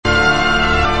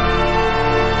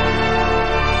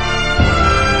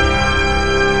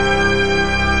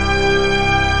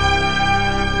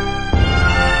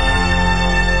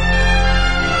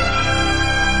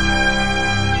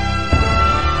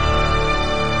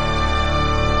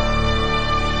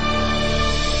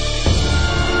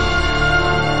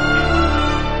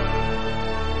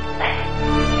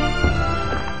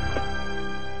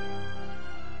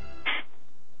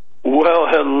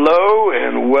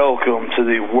welcome to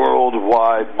the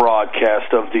worldwide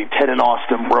broadcast of the Ted and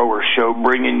Austin Broer Show,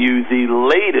 bringing you the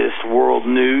latest world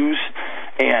news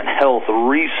and health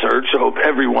research. I hope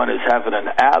everyone is having an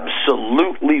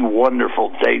absolutely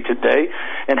wonderful day today.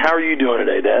 And how are you doing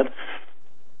today, Dad?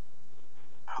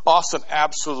 Austin,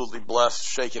 absolutely blessed,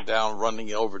 shaking down,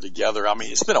 running over together. I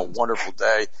mean, it's been a wonderful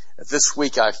day. This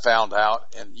week I found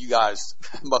out, and you guys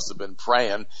must have been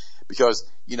praying, because,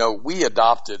 we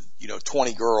adopted,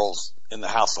 20 girls in the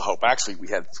House of Hope. Actually,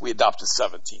 we adopted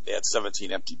 17. They had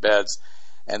 17 empty beds.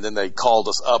 And then they called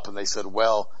us up and they said,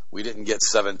 well, we didn't get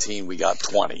 17, we got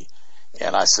 20.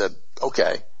 And I said,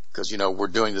 okay, because, we're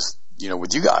doing this,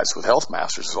 with you guys, with Health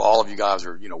Masters. So all of you guys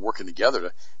are, working together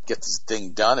to get this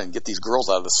thing done and get these girls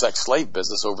out of the sex slave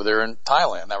business over there in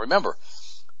Thailand. Now, remember,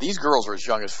 these girls are as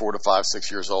young as 4 to 5,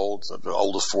 6 years old, so the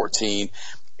oldest 14.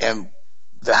 And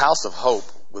the House of Hope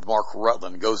with Mark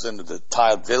Rutland goes into the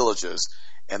Thai villages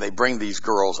and they bring these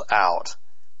girls out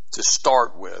to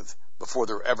start with before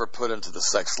they're ever put into the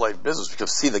sex slave business.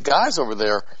 Because, see, the guys over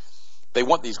there, they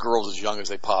want these girls as young as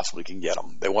they possibly can get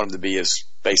them. They want them to be as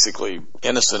basically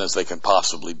innocent as they can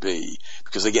possibly be,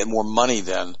 because they get more money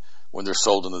than when they're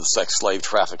sold into the sex slave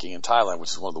trafficking in Thailand,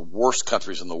 which is one of the worst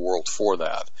countries in the world for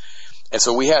that. And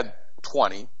so we had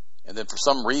 20, and then for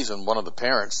some reason, one of the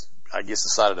parents, I guess,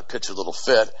 decided to pitch a little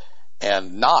fit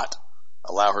and not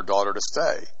allow her daughter to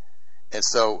stay. And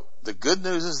so the good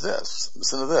news is this.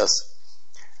 Listen to this.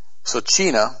 So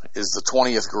China is the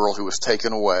 20th girl who was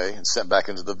taken away and sent back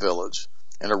into the village.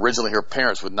 And originally her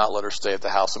parents would not let her stay at the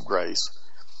House of Grace.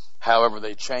 However,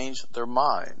 they changed their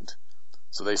mind.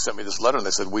 So they sent me this letter and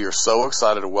they said, we are so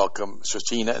excited to welcome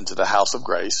China into the House of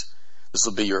Grace. This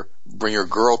will be bring your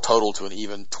girl total to an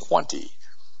even 20.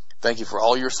 Thank you for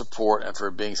all your support and for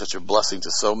being such a blessing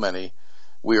to so many.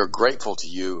 We are grateful to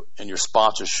you and your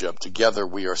sponsorship. Together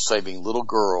we are saving little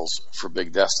girls for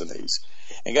big destinies.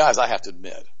 And guys, I have to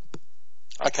admit,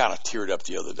 I kind of teared up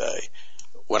the other day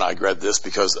when I read this,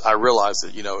 because I realized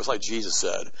that, it's like Jesus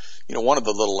said, one of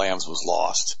the little lambs was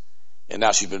lost and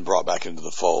now she's been brought back into the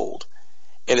fold.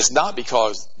 And it's not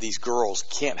because these girls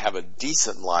can't have a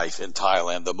decent life in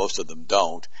Thailand, though most of them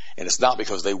don't. And it's not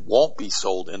because they won't be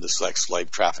sold into sex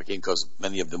slave trafficking, because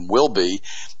many of them will be.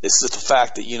 It's just the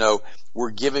fact that,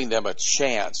 we're giving them a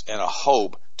chance and a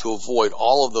hope to avoid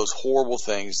all of those horrible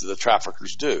things that the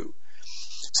traffickers do.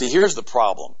 See, here's the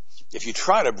problem. If you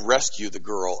try to rescue the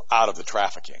girl out of the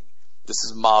trafficking, this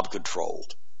is mob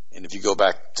controlled. And if you go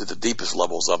back to the deepest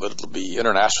levels of it, it'll be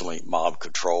internationally mob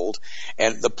controlled.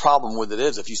 And the problem with it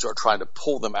is, if you start trying to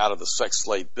pull them out of the sex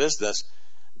slave business,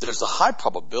 there's a high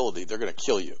probability they're going to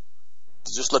kill you.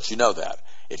 To just let you know that.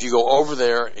 If you go over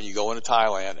there and you go into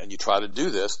Thailand and you try to do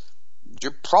this,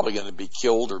 you're probably going to be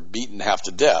killed or beaten half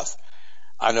to death.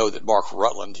 I know that Mark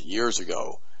Rutland, years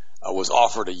ago, was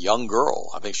offered a young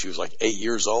girl. I think she was like 8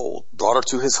 years old. Brought her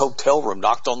to his hotel room,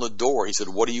 knocked on the door. He said,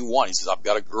 what do you want? He says, I've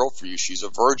got a girl for you. She's a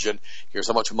virgin. Here's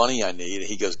how much money I need. And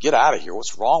he goes, get out of here.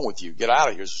 What's wrong with you? Get out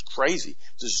of here. This is crazy.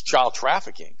 This is child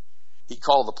trafficking. He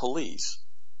called the police.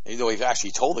 And, he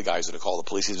actually told the guys to call the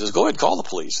police. He says, go ahead and call the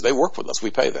police. They work with us.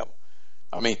 We pay them.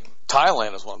 I mean,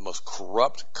 Thailand is one of the most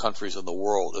corrupt countries in the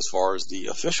world as far as the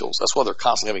officials. That's why they're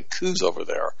constantly having coups over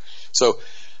there. So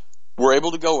we're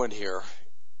able to go in here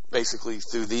basically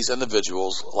through these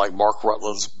individuals like Mark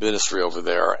Rutland's ministry over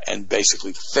there and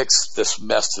basically fix this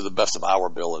mess to the best of our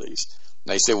abilities.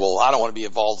 And they say, well, I don't want to be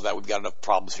involved in that. We've got enough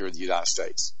problems here in the United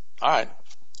States. All right.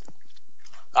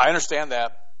 I understand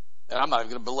that, and I'm not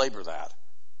even going to belabor that.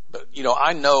 But,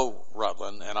 I know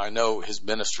Rutland, and I know his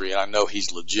ministry, and I know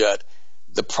he's legit.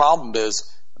 The problem is,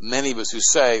 many of us who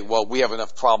say, well, we have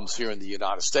enough problems here in the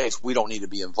United States, we don't need to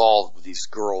be involved with these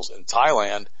girls in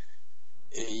Thailand.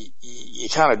 You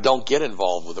kind of don't get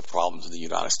involved with the problems in the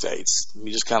United States.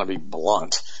 You just kind of be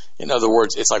blunt. In other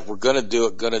words, it's like we're going to do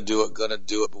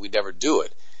it, but we never do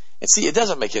it. And see, it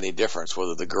doesn't make any difference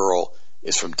whether the girl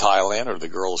is from Thailand or the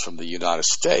girl is from the United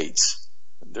States.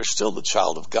 They're still the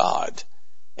child of God.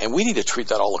 And we need to treat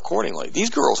that all accordingly.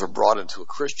 These girls are brought into a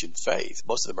Christian faith.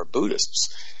 Most of them are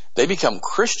Buddhists. They become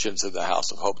Christians in the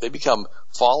House of Hope. They become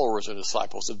followers and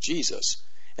disciples of Jesus.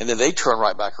 And then they turn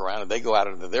right back around and they go out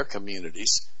into their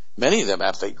communities. Many of them,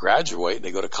 after they graduate,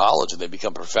 they go to college and they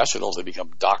become professionals. They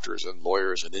become doctors and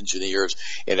lawyers and engineers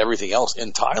and everything else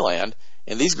in Thailand.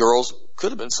 And these girls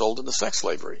could have been sold into sex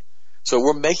slavery. So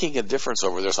we're making a difference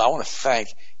over there. So I want to thank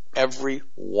every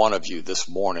one of you this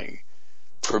morning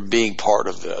for being part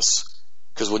of this.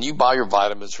 Because when you buy your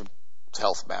vitamins from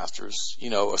Health Masters,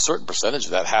 a certain percentage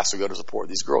of that has to go to support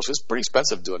these girls. It's pretty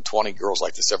expensive doing 20 girls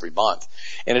like this every month.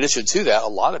 In addition to that, a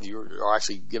lot of you are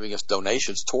actually giving us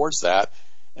donations towards that.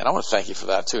 And I want to thank you for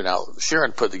that too. Now,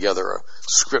 Sharon put together a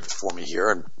script for me here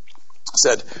and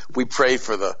said, we prayed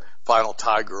for the final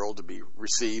Thai girl to be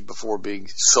received before being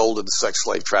sold into sex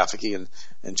slave trafficking,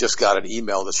 and just got an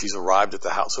email that she's arrived at the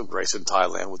House of Grace in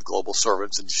Thailand with global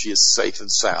servants and she is safe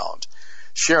and sound.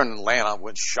 Sharon and Lana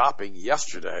went shopping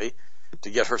yesterday to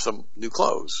get her some new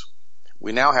clothes.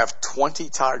 We now have 20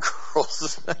 Thai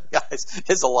girls. Guys,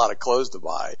 it's a lot of clothes to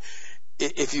buy.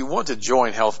 If you want to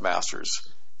join Health Masters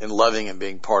in loving and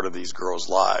being part of these girls'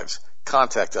 lives,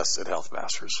 contact us at Health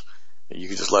Masters. You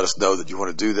can just let us know that you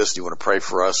want to do this, you want to pray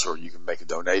for us, or you can make a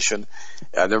donation.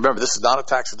 And remember, this is not a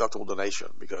tax-deductible donation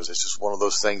because it's just one of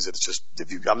those things that it's just,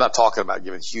 I'm not talking about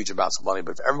giving huge amounts of money,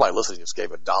 but if everybody listening just gave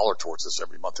 $1 towards this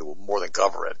every month, it will more than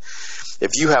cover it.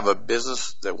 If you have a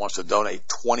business that wants to donate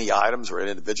 20 items, or an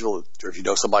individual, or if you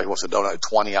know somebody who wants to donate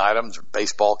 20 items, or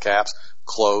baseball caps,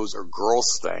 clothes, or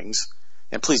girls' things,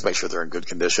 and please make sure they're in good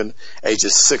condition,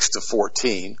 ages 6 to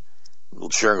 14.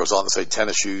 Sharon goes on to say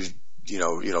tennis shoes,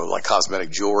 like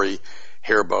cosmetic jewelry,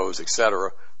 hair bows, etc.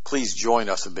 Please join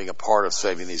us in being a part of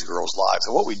saving these girls' lives.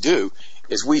 And what we do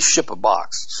is we ship a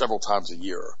box several times a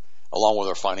year, along with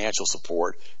our financial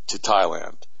support, to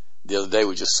Thailand. The other day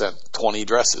we just sent 20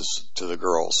 dresses to the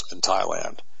girls in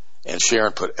Thailand. And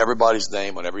Sharon put everybody's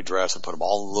name on every dress and put them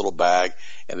all in a little bag.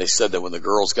 And they said that when the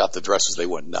girls got the dresses, they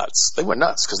went nuts. They went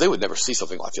nuts because they would never see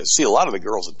something like this. See, a lot of the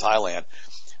girls in Thailand,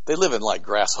 they live in like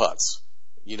grass huts,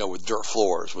 with dirt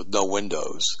floors, with no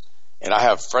windows. And I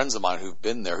have friends of mine who've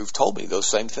been there who've told me those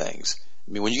same things.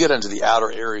 I mean, when you get into the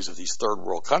outer areas of these third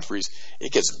world countries,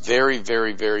 it gets very,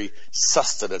 very, very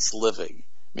sustenance living.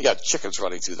 You got chickens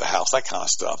running through the house, that kind of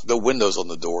stuff. No windows on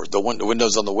the doors, no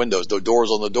windows on the windows, no doors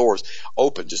on the doors,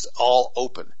 open, just all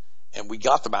open. And we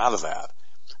got them out of that.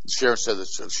 Sharon said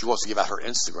that she wants to give out her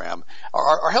Instagram.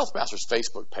 Our Health Masters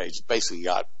Facebook page basically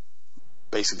got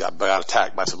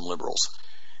attacked by some liberals.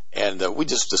 And we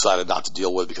just decided not to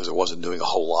deal with it because it wasn't doing a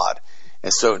whole lot.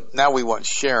 And so now we want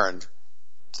Sharon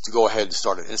to go ahead and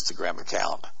start an Instagram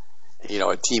account,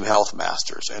 at Team Health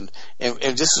Masters. And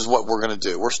this is what we're going to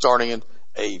do. We're starting an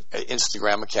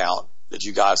Instagram account that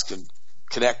you guys can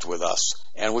connect with us.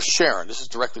 And with Sharon, this is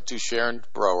directed to Sharon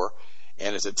Brower,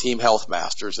 and it's at Team Health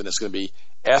Masters, and it's going to be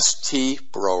ST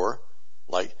Brower,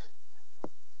 like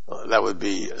that would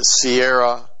be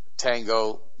Sierra,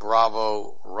 Tango,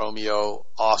 Bravo, Romeo,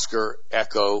 Oscar,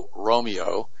 Echo,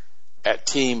 Romeo, at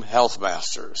Team Health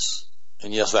Masters.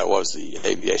 And yes, that was the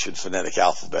aviation phonetic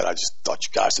alphabet. I just thought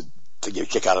you guys would get a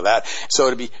kick out of that. So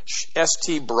it'd be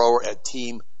ST Brower at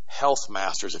Team Health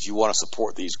Masters if you want to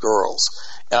support these girls.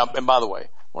 And by the way,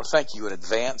 I want to thank you in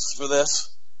advance for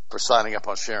this, for signing up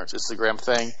on Sharon's Instagram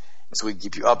thing, so we can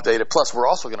keep you updated. Plus, we're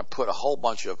also going to put a whole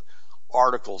bunch of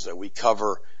articles that we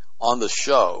cover on the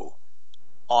show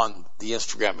on the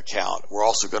Instagram account. We're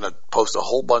also going to post a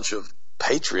whole bunch of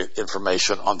Patriot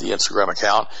information on the Instagram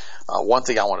account. One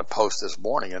thing I want to post this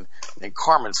morning, and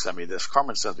Carmen sent me this.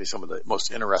 Carmen sent me some of the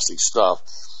most interesting stuff,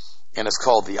 and it's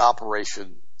called the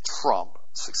Operation Trump,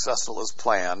 Successful as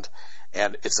Planned.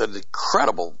 And it's an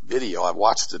incredible video. I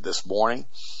watched it this morning,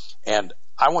 and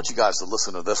I want you guys to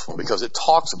listen to this one because it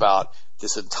talks about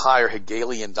this entire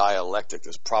Hegelian dialectic,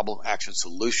 this problem, action,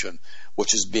 solution,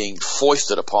 which is being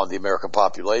foisted upon the American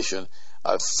population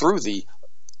through the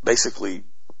basically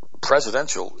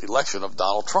presidential election of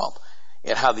Donald Trump,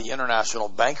 and how the international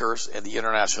bankers and the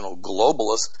international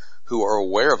globalists who are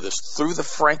aware of this through the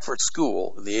Frankfurt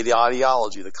School, the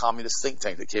ideology, the communist think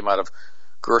tank that came out of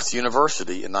Goethe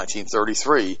University in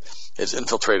 1933, has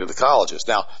infiltrated the colleges.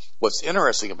 Now, what's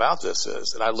interesting about this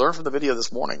is, and I learned from the video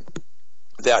this morning,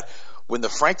 that when the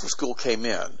Frankfurt School came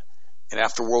in, and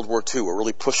after World War II were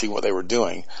really pushing what they were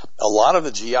doing, a lot of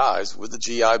the GIs, with the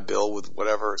GI Bill, with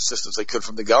whatever assistance they could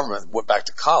from the government, went back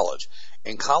to college.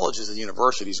 And colleges and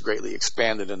universities greatly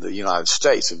expanded in the United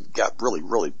States and got really,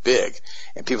 really big.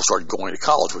 And people started going to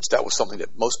college, which that was something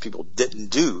that most people didn't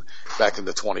do back in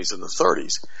the 20s and the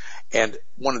 30s. And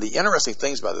one of the interesting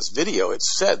things about this video, it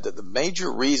said that the major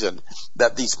reason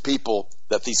that these people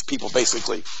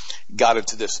basically got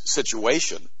into this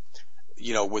situation,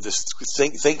 with this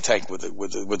think tank with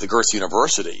the Goethe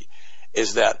University,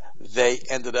 is that they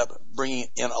ended up bringing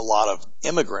in a lot of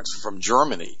immigrants from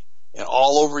Germany and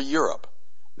all over Europe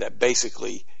that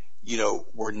basically,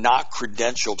 were not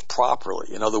credentialed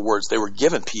properly. In other words, they were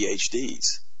given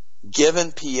PhDs.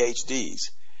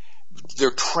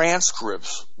 Their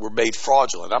transcripts were made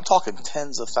fraudulent. I'm talking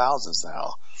tens of thousands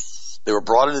now. They were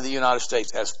brought into the United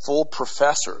States as full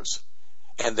professors,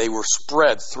 and they were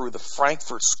spread through the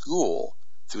Frankfurt School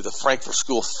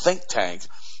think tank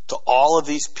to all of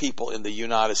these people in the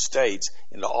United States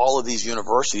and to all of these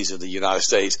universities in the United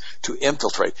States to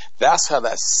infiltrate. That's how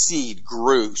that seed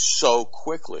grew so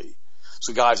quickly.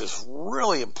 So guys, it's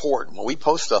really important when we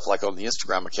post stuff like on the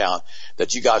Instagram account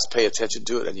that you guys pay attention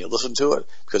to it and you listen to it,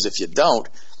 because if you don't,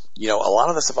 a lot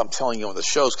of the stuff I'm telling you on the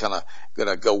show is kind of going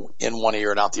to go in one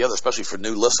ear and out the other, especially for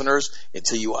new listeners,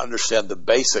 until you understand the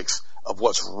basics of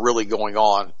what's really going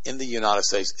on in the United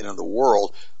States and in the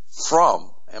world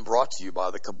from and brought to you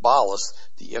by the Kabbalists,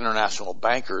 the international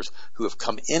bankers who have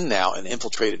come in now and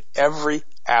infiltrated every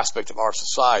aspect of our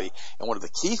society. And one of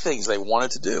the key things they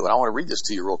wanted to do, and I want to read this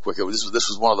to you real quick. This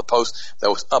was one of the posts that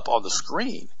was up on the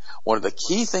screen. One of the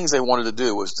key things they wanted to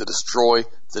do was to destroy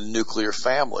the nuclear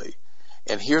family.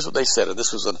 And here's what they said, and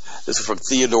this is from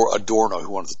Theodore Adorno, who was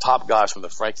one of the top guys from the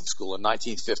Frankfurt School in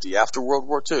 1950. After World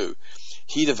War II,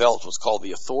 he developed what's called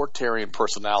the authoritarian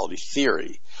personality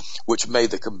theory, which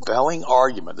made the compelling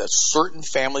argument that certain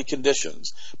family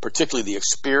conditions, particularly the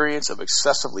experience of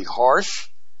excessively harsh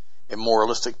and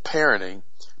moralistic parenting,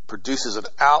 produces an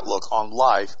outlook on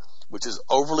life which is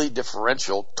overly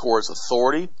differential towards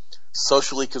authority,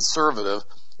 socially conservative,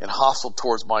 and hostile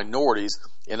towards minorities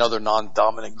and other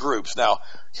non-dominant groups. Now,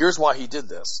 here's why he did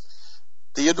this.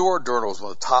 Theodore Adorno was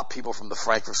one of the top people from the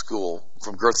Frankfurt School,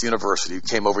 from Goethe University, who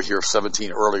came over here 17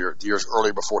 years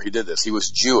earlier before he did this. He was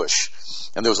Jewish,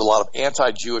 and there was a lot of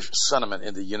anti-Jewish sentiment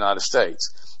in the United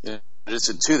States. In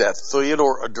addition to that,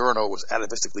 Theodore Adorno was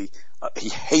atavistically, he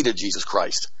hated Jesus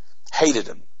Christ, hated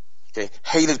him, okay?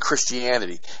 Hated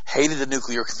Christianity, hated the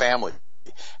nuclear family,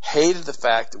 hated the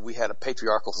fact that we had a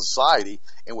patriarchal society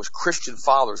in which Christian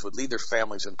fathers would lead their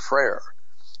families in prayer.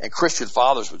 And Christian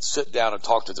fathers would sit down and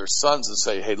talk to their sons and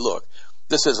say, hey, look,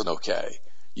 this isn't okay.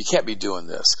 You can't be doing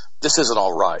this. This isn't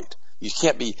all right. You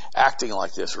can't be acting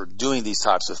like this or doing these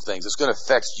types of things. It's going to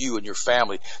affect you and your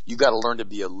family. You've got to learn to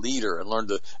be a leader and learn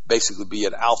to basically be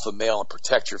an alpha male and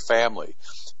protect your family.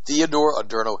 Theodore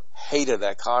Adorno hated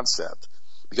that concept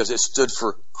because it stood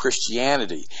for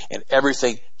Christianity and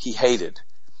everything he hated.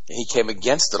 And he came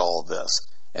against it, all of this.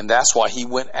 And that's why he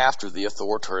went after the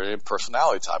authoritarian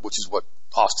personality type, which is what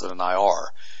Austin and I are.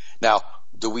 Now,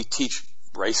 do we teach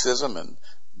racism and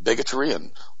bigotry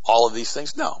and all of these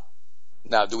things? No.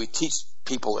 Now, do we teach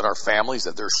people in our families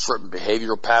that there are certain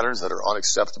behavioral patterns that are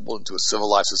unacceptable into a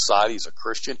civilized society as a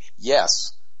Christian? Yes.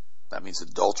 That means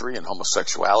adultery and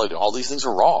homosexuality and all these things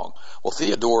are wrong. Well,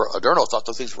 Theodore Adorno thought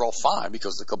those things were all fine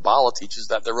because the Kabbalah teaches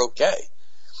that they're okay.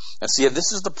 And see,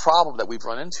 this is the problem that we've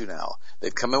run into now.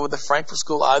 They've come in with the Frankfurt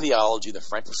School ideology, the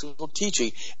Frankfurt School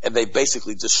teaching, and they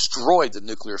basically destroyed the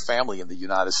nuclear family in the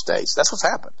United States. That's what's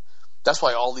happened. That's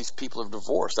why all these people are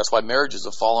divorced. That's why marriages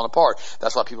have fallen apart.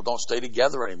 That's why people don't stay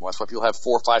together anymore. That's why people have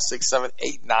 4, 5, 6, 7,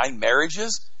 8, 9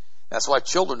 marriages. That's why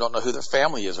children don't know who their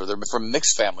family is, or they're from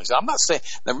mixed families. I'm not saying,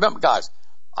 now remember, guys,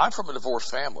 I'm from a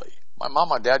divorced family. My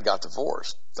mom and dad got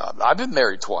divorced. I've been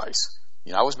married twice.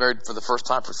 I was married for the first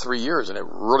time for 3 years, and it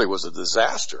really was a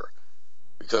disaster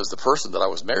because the person that I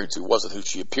was married to wasn't who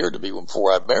she appeared to be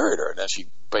before I married her. And then she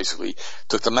basically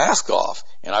took the mask off,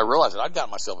 and I realized that I'd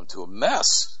gotten myself into a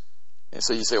mess. And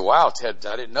so you say, wow, Ted,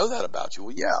 I didn't know that about you.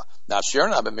 Well, yeah. Now, Sharon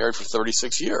and I have been married for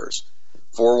 36 years,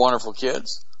 4 wonderful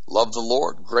kids, love the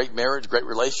Lord, great marriage, great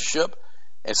relationship.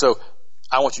 And so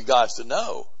I want you guys to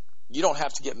know, you don't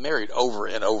have to get married over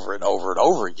and over and over and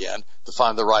over again to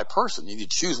find the right person. You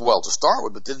need to choose well to start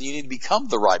with, but then you need to become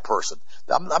the right person.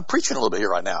 I'm preaching a little bit here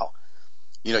right now.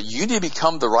 You need to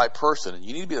become the right person, and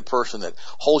you need to be the person that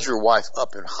holds your wife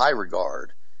up in high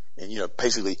regard and,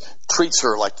 basically treats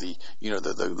her like the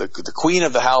queen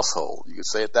of the household. You could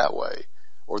say it that way.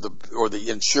 Or the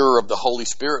insurer of the Holy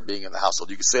Spirit being in the household.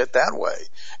 You could say it that way.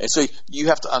 And so you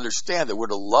have to understand that we're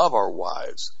to love our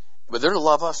wives, but they're to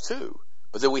love us too.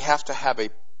 But then we have to have a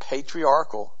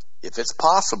patriarchal, if it's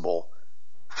possible,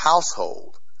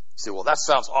 household. You say, well, that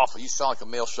sounds awful. You sound like a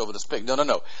male chauvinist pig.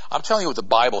 No. I'm telling you what the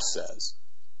Bible says.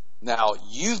 Now,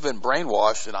 you've been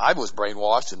brainwashed, and I was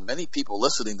brainwashed, and many people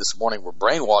listening this morning were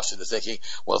brainwashed into thinking,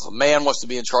 well, if a man wants to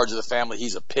be in charge of the family,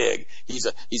 he's a pig. He's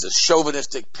a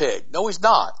chauvinistic pig. No, he's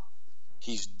not.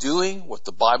 He's doing what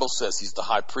the Bible says. He's the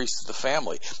high priest of the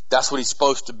family. That's what he's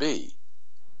supposed to be.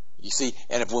 You see,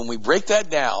 and when we break that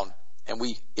down, and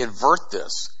we invert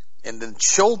this, and then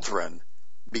children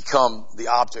become the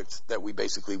object that we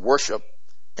basically worship,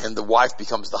 and the wife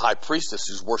becomes the high priestess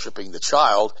who's worshiping the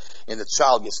child, and the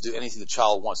child gets to do anything the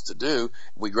child wants to do.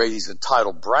 We raise these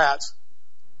entitled brats.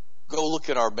 Go look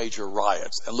at our major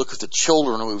riots, and look at the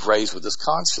children we've raised with this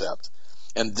concept.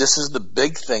 And this is the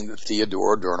big thing that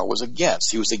Theodore Adorno was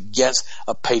against. He was against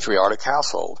a patriarchic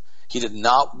household. He did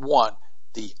not want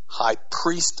the high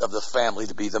priest of the family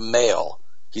to be the male.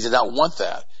 He did not want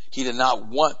that. He did not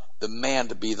want the man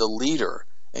to be the leader.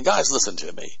 And guys, listen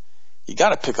to me. You got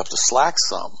to pick up the slack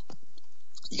some.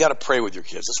 You got to pray with your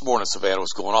kids. This morning, Savannah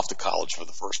was going off to college for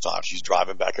the first time. She's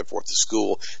driving back and forth to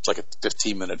school. It's like a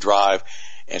 15-minute drive.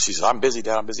 And she said, I'm busy,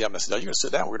 Dad. I'm busy. I said, no, you're going to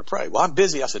sit down. We're going to pray. Well, I'm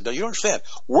busy. I said, no, you don't understand.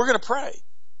 We're going to pray.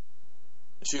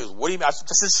 And she goes, what do you mean? I said,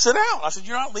 sit down. I said,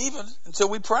 you're not leaving until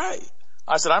we pray.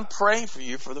 I said, I'm praying for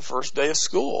you for the first day of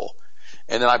school.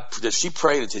 And then she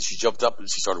prayed until she jumped up and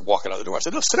she started walking out the door. I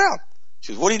said, no, sit down.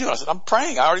 She goes, what are you doing? I said, I'm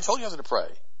praying. I already told you I was going to pray.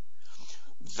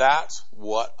 That's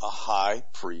what a high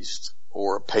priest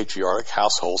or a patriarch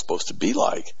household is supposed to be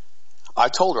like. I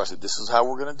told her, I said, this is how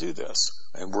we're going to do this.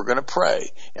 And we're going to pray.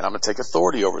 And I'm going to take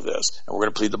authority over this. And we're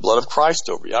going to plead the blood of Christ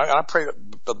over you. I pray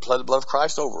the blood of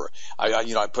Christ over her.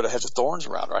 I put a hedge of thorns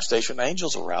around her. I stationed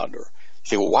angels around her. You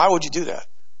say, well, why would you do that?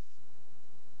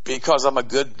 Because I'm a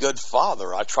good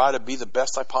father. I try to be the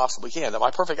best I possibly can. Am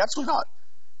I perfect? Absolutely not.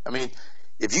 I mean,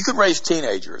 if you could raise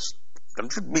teenagers, I'm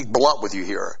just be blunt with you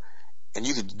here, and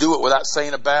you could do it without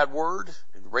saying a bad word,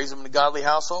 and raise them in a godly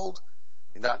household,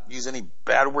 and not use any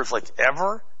bad words like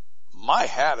ever, my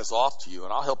hat is off to you,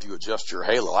 and I'll help you adjust your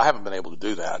halo. I haven't been able to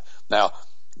do that. Now,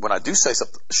 when I do say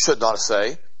something I should not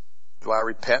say, do I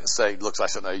repent and say, look, I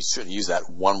said, no, you shouldn't use that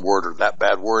one word or that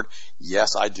bad word? Yes,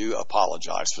 I do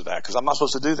apologize for that, because I'm not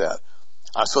supposed to do that.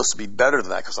 I'm supposed to be better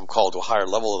than that because I'm called to a higher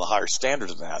level and a higher standard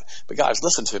than that. But guys,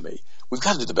 listen to me. We've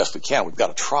got to do the best we can. We've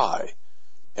got to try.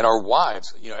 And our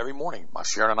wives, every morning,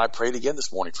 Sharon and I prayed again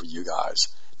this morning for you guys.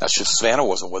 Now, Savannah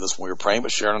wasn't with us when we were praying,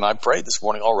 but Sharon and I prayed this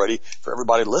morning already for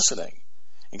everybody listening.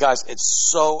 And guys, it's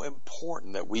so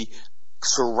important that we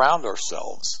surround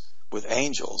ourselves with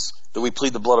angels, that we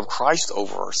plead the blood of Christ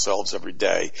over ourselves every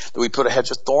day, that we put a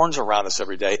hedge of thorns around us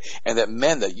every day, and that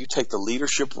men, that you take the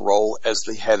leadership role as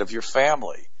the head of your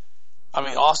family. I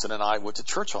mean, Austin and I went to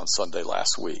church on Sunday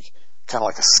last week. Kind of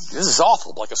like this is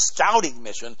awful, like a scouting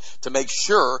mission to make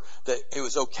sure that it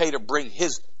was okay to bring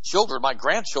his children, my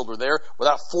grandchildren there,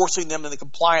 without forcing them into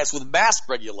compliance with mask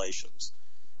regulations.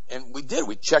 And we did.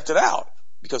 We checked it out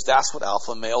because that's what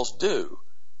alpha males do.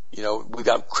 We've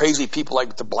got crazy people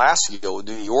like de Blasio in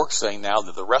New York saying now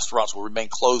that the restaurants will remain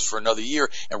closed for another year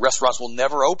and restaurants will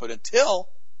never open until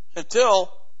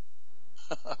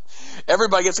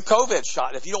everybody gets a COVID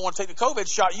shot. If you don't want to take the COVID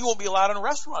shot, you won't be allowed in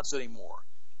restaurants anymore.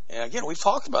 And again, we've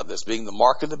talked about this being the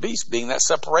mark of the beast, being that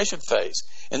separation phase.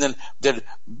 And then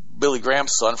Billy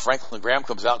Graham's son, Franklin Graham,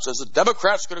 comes out and says, the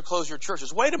Democrats are going to close your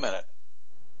churches. Wait a minute.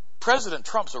 President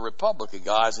Trump's a Republican,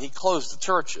 guys, and he closed the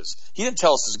churches. He didn't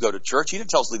tell us to go to church. He didn't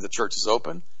tell us to leave the churches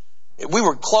open. We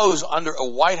were closed under a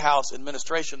White House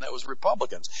administration that was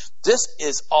Republicans. This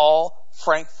is all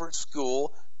Frankfurt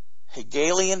School,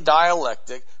 Hegelian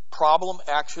dialectic, problem,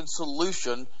 action,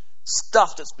 solution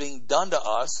stuff that's being done to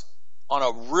us on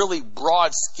a really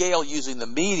broad scale using the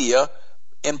media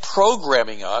and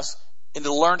programming us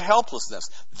into learned helplessness.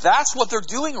 That's what they're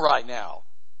doing right now.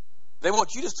 They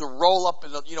want you just to roll up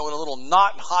in a little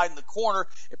knot and hide in the corner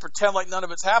and pretend like none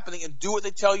of it's happening and do what they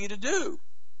tell you to do.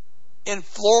 In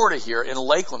Florida here, in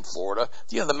Lakeland, Florida,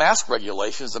 the mask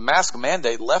regulations, the mask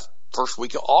mandate left first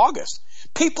week of August.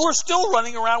 People are still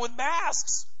running around with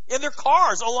masks in their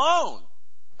cars alone.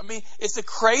 I mean, it's the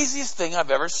craziest thing I've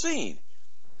ever seen.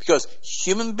 Because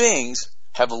human beings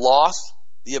have lost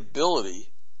the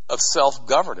ability of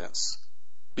self-governance.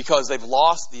 Because they've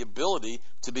lost the ability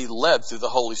to be led through the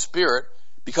Holy Spirit,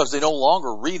 because they no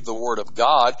longer read the Word of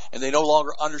God, and they no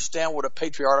longer understand what a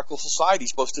patriarchal society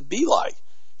is supposed to be like.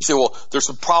 You say, well, there's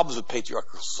some problems with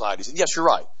patriarchal societies. And yes, you're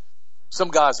right. Some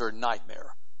guys are a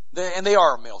nightmare. They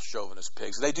are male chauvinist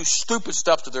pigs. They do stupid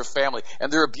stuff to their family,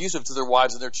 and they're abusive to their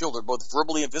wives and their children, both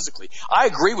verbally and physically. I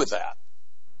agree with that.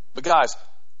 But guys,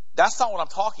 that's not what I'm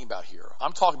talking about here.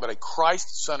 I'm talking about a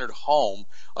Christ-centered home,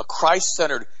 a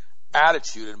Christ-centered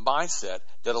attitude and mindset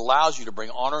that allows you to bring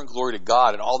honor and glory to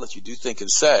God in all that you do, think,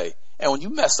 and say. And when you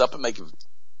mess up and make a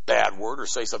bad word or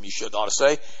say something you should not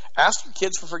say, ask your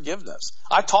kids for forgiveness.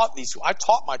 I taught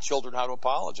my children how to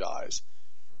apologize.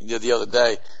 The other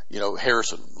day,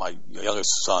 Harrison, my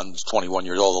youngest son, is 21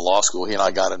 years old in law school. He and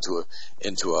I got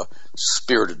into a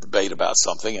spirited debate about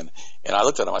something, and I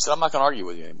looked at him. I said, I'm not going to argue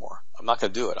with you anymore. I'm not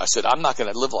going to do it. I said, I'm not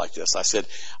going to live like this. I said,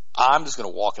 I'm just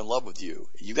going to walk in love with you.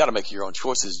 You got to make your own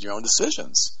choices and your own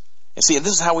decisions. And see, and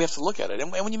this is how we have to look at it.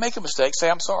 And when you make a mistake, say,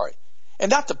 I'm sorry.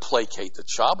 And not to placate the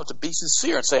child, but to be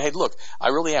sincere and say, hey, look, I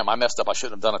really am. I messed up. I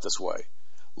shouldn't have done it this way.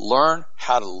 Learn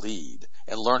how to lead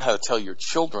and learn how to tell your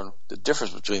children the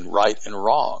difference between right and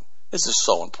wrong. This is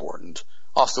so important.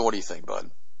 Austin, what do you think, bud?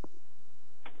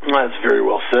 That's very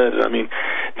well said. I mean,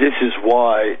 this is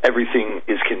why everything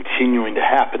is continuing to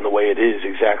happen the way it is,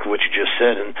 exactly what you just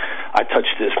said. And I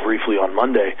touched this briefly on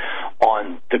Monday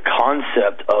on the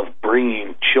concept of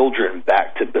bringing children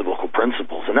back to biblical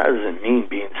principles. And that doesn't mean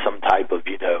being some type of,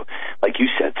 like you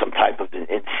said, some type of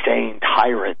insane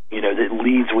tyrant, that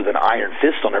leads with an iron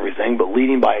fist on everything, but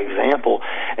leading by example,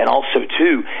 and also,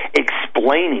 too,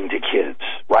 explaining to kids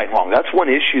right and wrong. That's one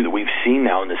issue that we've seen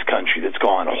now in this country that's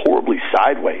gone horribly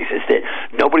sideways, is that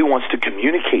nobody wants to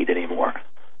communicate anymore.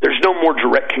 There's no more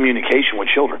direct communication with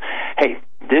children. Hey,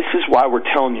 this is why we're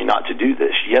telling you not to do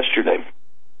this. Yesterday,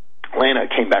 Lana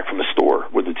came back from the store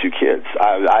with the two kids.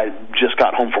 I just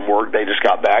got home from work. They just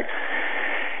got back.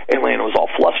 And Lana was all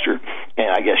flustered.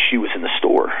 And I guess she was in the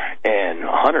store. And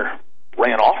Hunter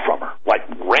ran off from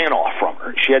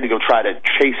her. She had to go try to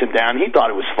chase him down. He thought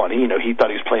it was funny. He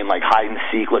thought he was playing like hide and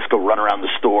seek. Let's go run around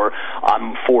the store.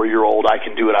 I'm a 4-year-old. I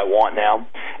can do what I want now.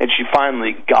 And she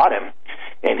finally got him.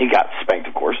 And he got spanked,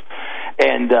 of course.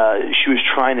 And she was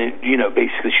trying to,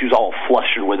 basically she was all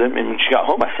flustered with him. And when she got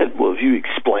home, I said, well, have you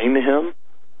explained to him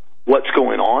what's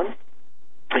going on?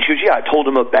 And she goes, yeah, I told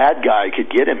him a bad guy could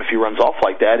get him if he runs off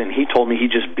like that, and he told me he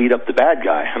just beat up the bad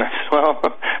guy. And I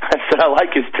said, I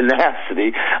like his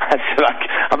tenacity. I said,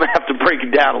 I'm going to have to break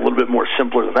it down a little bit more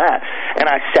simpler than that. And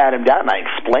I sat him down, and I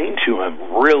explained to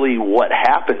him really what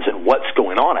happens and what's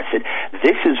going on. I said,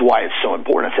 this is why it's so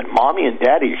important. I said, Mommy and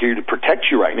Daddy are here to protect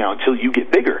you right now until you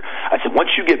get bigger. I said,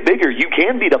 once you get bigger, you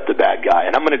can beat up the bad guy,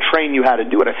 and I'm going to train you how to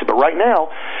do it. I said, but right now,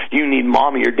 you need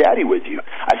Mommy or Daddy with you.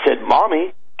 I said,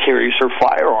 Mommy carries her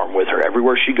firearm with her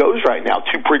everywhere she goes right now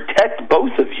to protect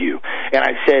both of you. And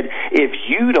I said, if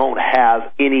you don't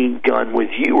have any gun with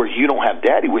you or you don't have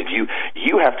Daddy with you,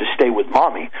 you have to stay with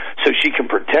Mommy so she can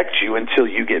protect you until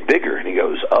you get bigger. And he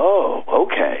goes, oh,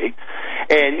 okay.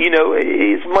 And,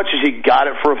 as much as he got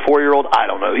it for a 4-year-old, I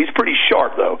don't know. He's pretty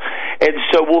sharp, though. And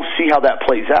so we'll see how that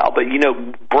plays out. But,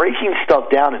 breaking stuff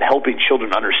down and helping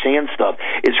children understand stuff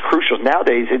is crucial.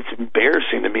 Nowadays, it's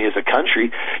embarrassing to me as a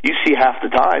country. You see half the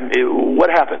time, what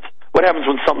happens? What happens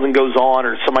when something goes on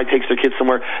or somebody takes their kids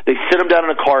somewhere? They sit them down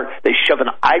in a cart, they shove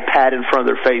an iPad in front of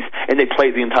their face, and they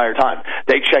play it the entire time.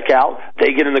 They check out,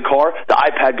 they get in the car, the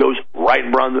iPad goes right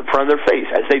in front of their face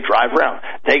as they drive around.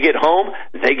 They get home,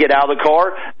 they get out of the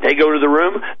car, they go to the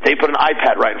room, they put an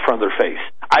iPad right in front of their face.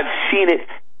 I've seen it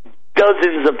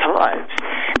dozens of times.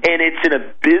 And it's an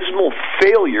abysmal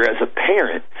failure as a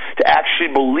parent to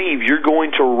actually believe you're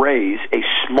going to raise a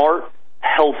smart,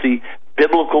 healthy,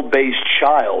 biblical-based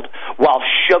child while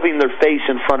shoving their face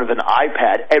in front of an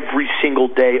iPad every single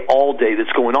day, all day that's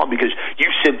going on because you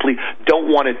simply don't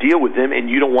want to deal with them and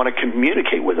you don't want to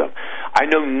communicate with them. I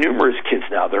know numerous kids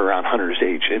now that are around Hunter's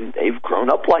age, and they've grown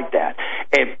up like that.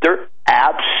 And they're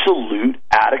absolute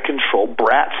out-of-control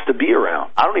brats to be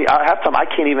around. Half the time I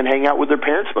can't even hang out with their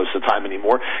parents most of the time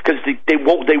anymore because they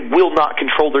will not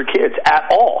control their kids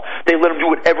at all. They let them do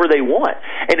whatever they want.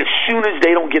 And as soon as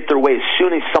they don't get their way, as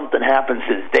soon as something happens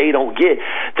that they don't get,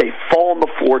 they fall on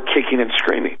the floor kicking and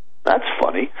screaming. That's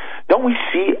funny. Don't we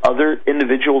see other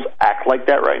individuals act like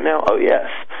that right now? Oh, yes.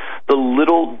 The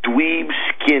little dweeb,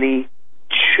 skinny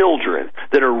children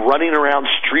that are running around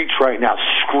streets right now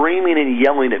screaming and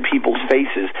yelling at people's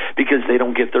faces because they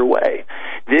don't get their way.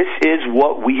 This is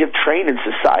what we have trained in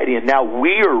society, and now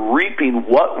we are reaping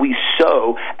what we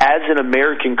sow as an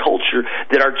American culture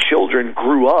that our children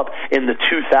grew up in the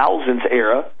 2000s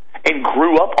era and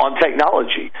grew up on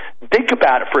technology. Think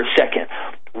about it for a second.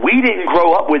 We didn't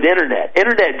grow up with Internet.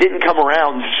 Internet didn't come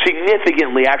around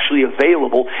significantly actually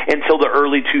available until the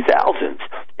early 2000s.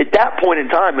 At that point in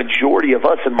time, majority of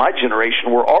us in my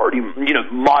generation were already,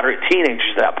 moderate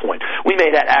teenagers at that point. We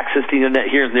may have had access to the Internet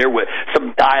here and there with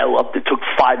some dial-up that took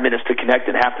 5 minutes to connect,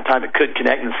 and half the time it couldn't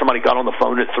connect, and somebody got on the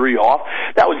phone and it threw you off.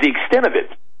 That was the extent of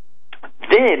it.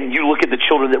 Then you look at the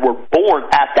children that were born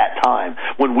at that time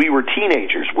when we were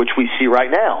teenagers, which we see right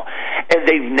now. And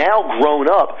they've now grown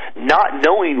up not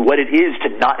knowing what it is to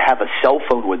not have a cell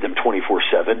phone with them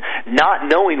 24/7, not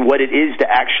knowing what it is to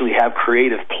actually have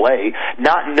creative play,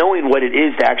 not knowing what it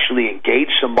is to actually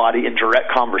engage somebody in direct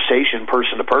conversation,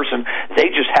 person to person. They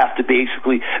just have to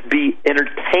basically be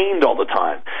entertained all the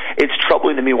time. It's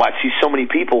troubling to me why I see so many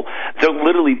people, they'll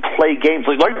literally play games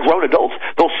like grown adults.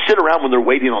 They'll sit around when they're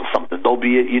waiting on something. They'll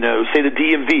be at, say the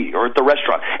DMV or at the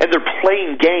restaurant, and they're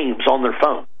playing games on their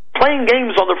phone. Playing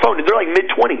games on their phone, and they're like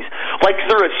mid-20s. Like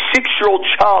they're a 6-year-old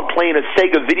child playing a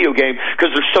Sega video game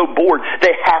because they're so bored.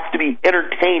 They have to be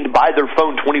entertained by their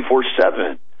phone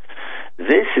 24/7.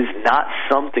 This is not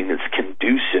something that's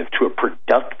conducive to a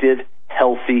productive,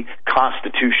 healthy,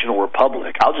 constitutional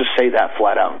republic. I'll just say that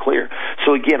flat out and clear.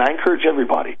 So again, I encourage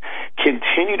everybody,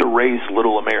 continue to raise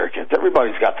little Americans.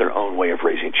 Everybody's got their own way of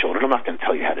raising children. I'm not going to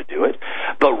tell you how to do it.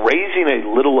 But raising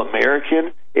a little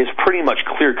American is pretty much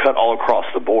clear-cut all across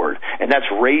the board. And that's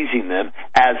raising them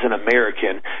as an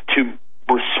American to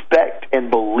respect and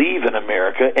believe in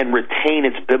America and retain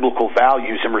its biblical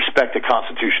values and respect the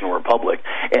constitutional republic.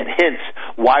 And hence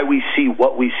why we see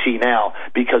what we see now,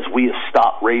 because we have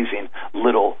stopped raising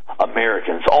little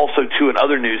Americans. Also, too, in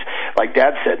other news, like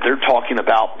Dad said, they're talking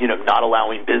about, not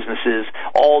allowing businesses,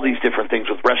 all these different things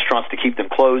with restaurants to keep them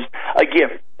closed.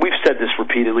 Again, we've said this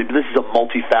repeatedly, but this is a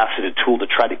multifaceted tool to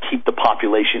try to keep the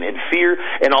population in fear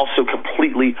and also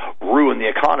completely ruin the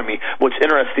economy. What's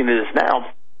interesting is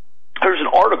now, there's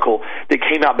an article that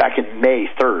came out back in May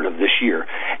 3rd of this year,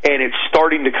 and it's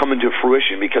starting to come into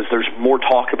fruition because there's more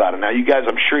talk about it. Now, you guys,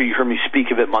 I'm sure you heard me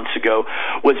speak of it months ago,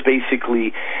 was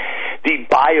basically the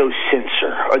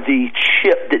biosensor, or the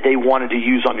chip that they wanted to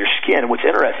use on your skin. And what's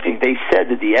interesting, they said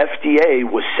that the FDA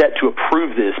was set to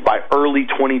approve this by early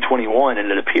 2021, and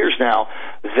it appears now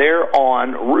they're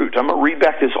en route. I'm going to read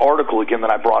back this article again that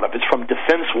I brought up. It's from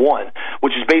Defense One,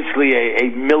 which is basically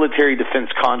a military defense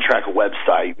contract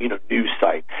website, news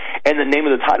site. And the name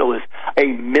of the title is A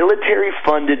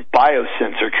Military-Funded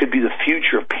Biosensor Could Be the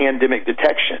Future of Pandemic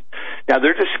Detection. Now,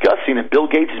 they're discussing, and Bill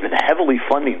Gates has been heavily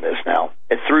funding this now,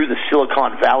 and through the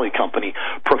Silicon Valley company,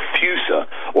 Profusa,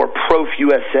 or Prof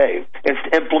USA, is to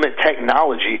implement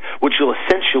technology which will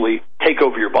essentially take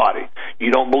over your body.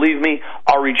 You don't believe me?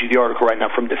 I'll read you the article right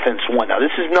now from Defense One. Now,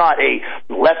 this is not a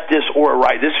leftist or a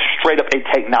right. This is straight up a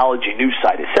technology news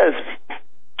site. It says,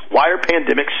 why are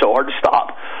pandemics so hard to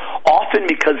stop? Often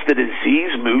because the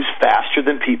disease moves faster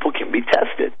than people can be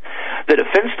tested. The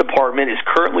Defense Department is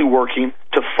currently working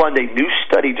to fund a new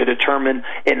study to determine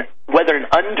whether an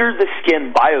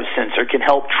under-the-skin biosensor can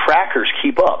help trackers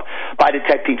keep up by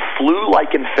detecting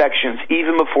flu-like infections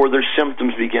even before their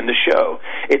symptoms begin to show.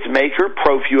 Its maker,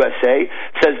 Prof USA,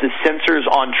 says the sensor is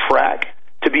on track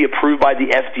to be approved by the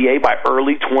FDA by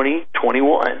early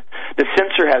 2021. The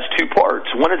sensor has two parts.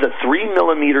 One is a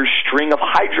 3-millimeter string of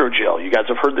hydrogel. You guys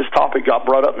have heard this topic got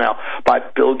brought up now by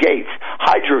Bill Gates.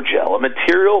 Hydrogel, a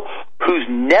material whose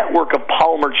network of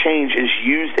polymer chains is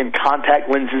used in contact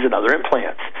lenses and other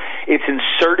implants. It's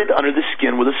inserted under the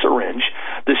skin with a syringe.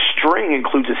 The string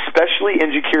includes a specially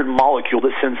engineered molecule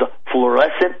that sends a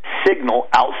fluorescent signal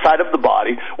outside of the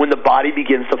body when the body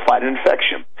begins to fight an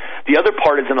infection. The other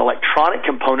part is an electronic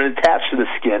component attached to the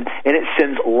skin, and it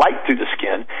sends light through the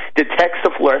skin, detects the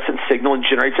fluorescent signal, and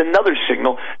generates another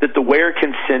signal that the wearer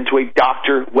can send to a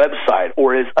doctor website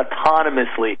or is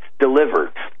autonomously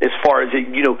delivered as far as it,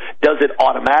 does it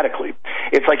automatically.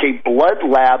 It's like a blood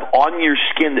lab on your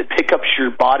skin that picks up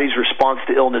your body's response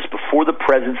to illness before the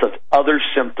presence of other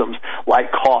symptoms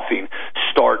like coughing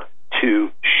start to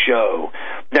show.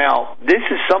 Now, this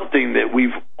is something that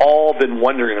we've all been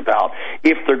wondering about,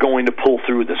 if they're going to pull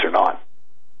through with this or not.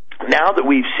 Now that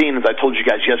we've seen, as I told you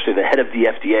guys yesterday, the head of the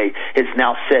FDA has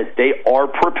now said they are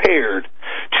prepared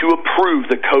to approve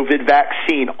the COVID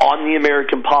vaccine on the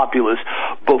American populace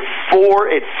before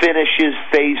it finishes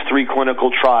phase 3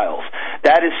 clinical trials.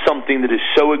 That is something that is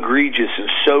so egregious and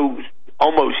so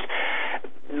almost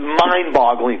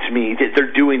mind-boggling to me that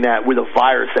they're doing that with a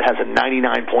virus that has a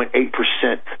 99.8%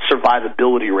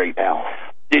 survivability rate now.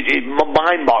 It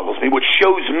mind boggles me, which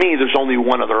shows me there's only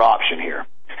one other option here.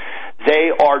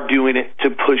 They are doing it to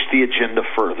push the agenda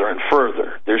further and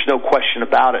further. There's no question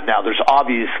about it now. There's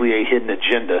obviously a hidden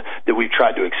agenda that we've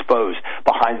tried to expose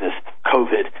behind this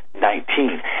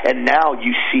COVID-19. And now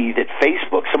you see that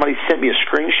Facebook, somebody sent me a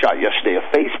screenshot yesterday of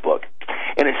Facebook,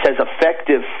 and it says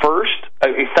effective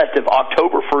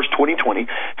October 1st, 2020,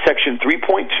 Section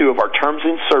 3.2 of our Terms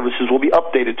and Services will be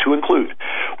updated to include: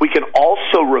 we can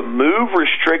also remove,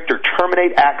 restrict, or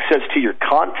terminate access to your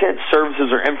content,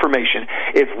 services, or information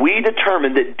if we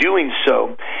determine that doing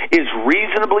so is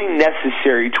reasonably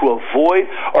necessary to avoid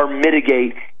or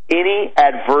mitigate any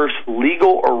adverse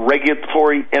legal or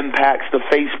regulatory impacts to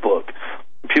Facebook.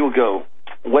 People go,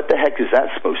 what the heck is that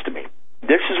supposed to mean?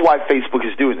 This is why Facebook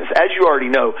is doing this. As you already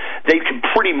know, they can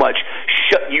pretty much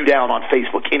shut you down on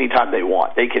Facebook anytime they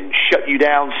want. They can shut you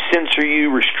down, censor you,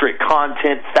 restrict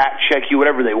content, fact check you,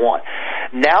 whatever they want.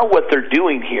 Now what they're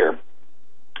doing here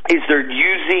is they're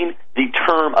using the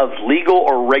term of legal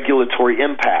or regulatory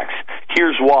impacts.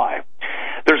 Here's why.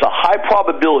 There's a high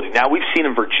probability. Now, we've seen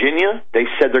in Virginia, they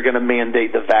said they're going to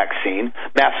mandate the vaccine.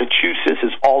 Massachusetts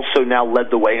has also now led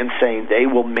the way in saying they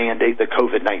will mandate the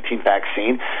COVID-19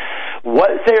 vaccine. What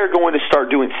they are going to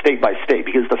start doing state by state,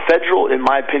 because the federal in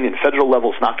my opinion, federal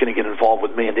level is not going to get involved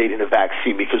with mandating a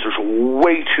vaccine because there's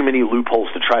way too many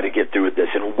loopholes to try to get through with this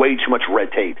and way too much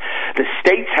red tape. The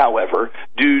states, however,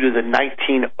 due to the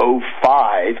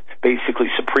 1905 basically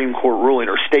Supreme Court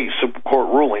ruling or state court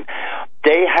ruling,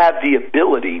 they have the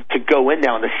ability to go in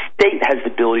now, and the state has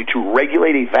the ability to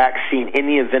regulate a vaccine in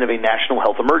the event of a national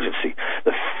health emergency.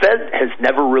 The Fed has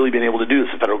never really been able to do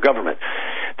this, the federal government.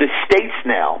 The states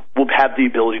now will have the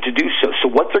ability to do so.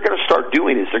 So what they're going to start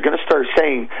doing is they're going to start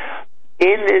saying,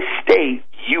 in this state,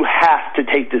 you have to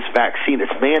take this vaccine.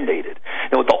 It's mandated.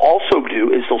 And what they'll also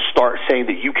do is they'll start saying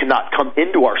that you cannot come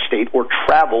into our state or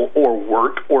travel or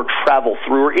work or travel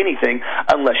through or anything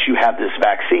unless you have this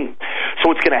vaccine.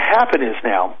 So what's going to happen is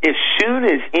now, as soon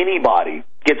as anybody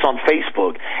gets on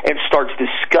Facebook and starts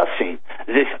discussing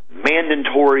this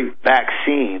mandatory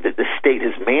vaccine that the state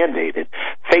has mandated,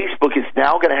 Facebook is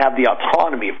now going to have the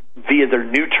autonomy via their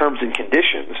new terms and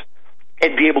conditions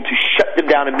and be able to shut them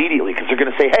down immediately because they're going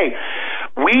to say, hey,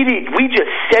 we just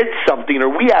said something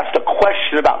or we asked a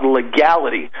question about the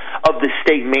legality of the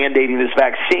state mandating this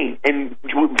vaccine. And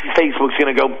Facebook's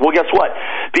going to go, well, guess what?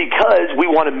 Because we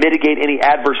want to mitigate any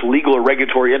adverse legal or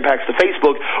regulatory impacts to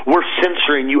Facebook, we're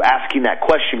censoring you asking that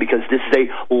question because this is a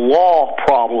law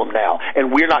problem now.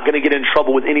 And we're not going to get in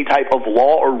trouble with any type of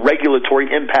law or regulatory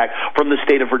impact from the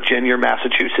state of Virginia or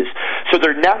Massachusetts. So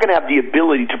they're now going to have the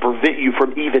ability to prevent you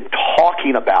from even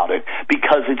talking about it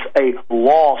because it's a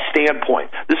law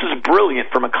standpoint. This is brilliant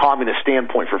from a communist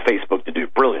standpoint for Facebook to do.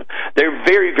 Brilliant. They're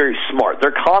very, very smart.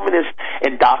 Their communist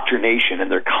indoctrination and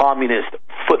their communist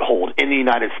foothold in the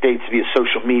United States via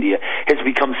social media has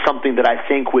become something that I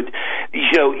think would,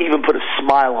 even put a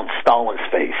smile on Stalin's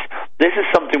face. This is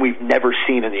something we've never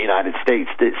seen in the United States,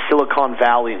 that Silicon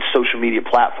Valley and social media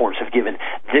platforms have given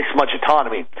this much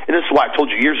autonomy. And this is why I told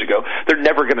you years ago, they're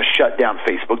never going to shut down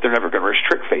Facebook. They're never going to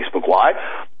restrict Facebook. Why?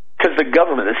 Because the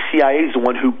government, the CIA, is the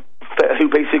one who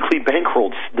basically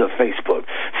bankrolled the Facebook.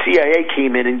 CIA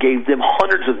came in and gave them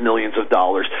hundreds of millions of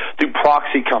dollars through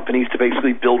proxy companies to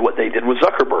basically build what they did with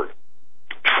Zuckerberg.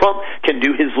 Trump can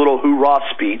do his little hoorah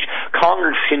speech.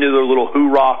 Congress can do their little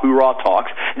hoorah talks.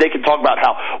 They can talk about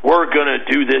how we're going to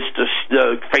do this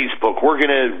to Facebook. We're going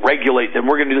to regulate them.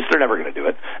 We're going to do this. They're never going to do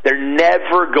it. They're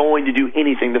never going to do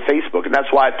anything to Facebook. And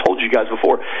that's why I've told you guys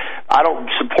before, I don't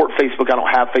support Facebook. I don't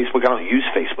have Facebook. I don't use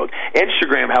Facebook.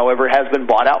 Instagram, however, has been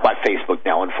bought out by Facebook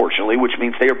now, unfortunately, which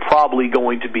means they are probably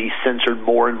going to be censored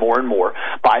more and more and more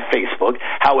by Facebook.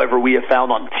 However, we have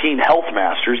found on Teen Health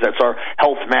Masters, that's our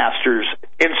Health Masters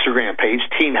Instagram page,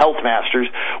 Teen Health Masters,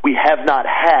 we have not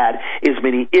had as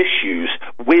many issues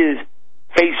with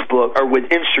Facebook or with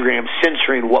Instagram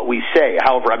censoring what we say.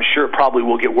 However, I'm sure it probably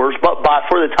will get worse, but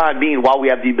for the time being, while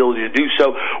we have the ability to do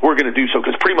so, we're going to do so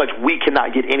because pretty much we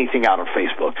cannot get anything out on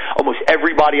Facebook. Almost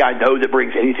everybody I know that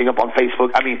brings anything up on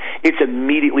Facebook, it's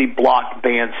immediately blocked,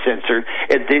 banned, censored,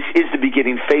 and this is the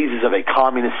beginning phases of a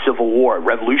communist civil war, a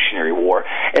revolutionary war.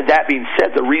 And that being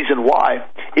said, the reason why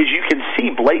is you can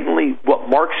see blatantly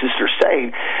what Marxists are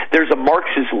saying. There's a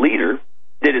Marxist leader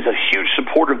that is a huge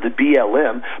supporter of the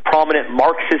BLM, prominent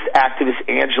Marxist activist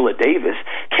Angela Davis,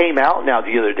 came out now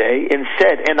the other day and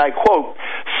said, and I quote,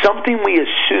 something we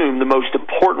assume the most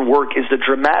important work is the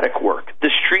dramatic work,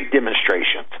 the street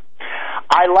demonstrations.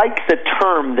 I like the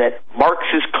term that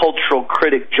Marxist cultural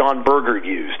critic John Berger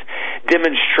used.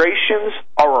 Demonstrations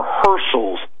are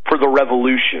rehearsals for the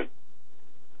revolution.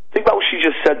 Think about what she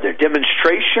just said there.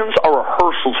 Demonstrations are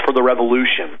rehearsals for the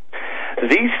revolution.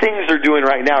 These things they're doing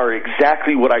right now are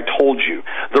exactly what I told you.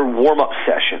 They're warm-up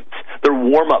sessions. They're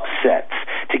warm-up sets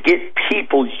to get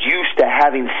people used to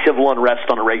having civil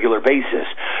unrest on a regular basis.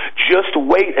 Just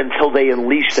wait until they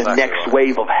unleash the next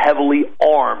wave of heavily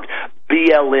armed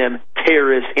BLM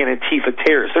terrorists and Antifa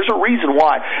terrorists. There's a reason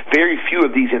why very few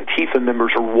of these Antifa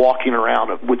members are walking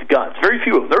around with guns. Very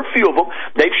few of them. There are a few of them.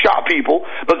 They've shot people,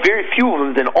 but very few of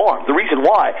them have been armed. The reason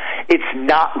why, it's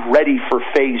not ready for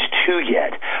phase 2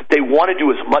 yet. They want to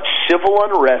do as much civil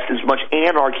unrest, as much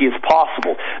anarchy as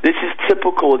possible. This is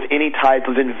typical of any type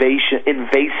of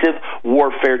invasive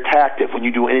warfare tactic. When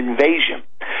you do an invasion,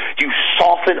 you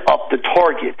soften up the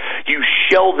target. You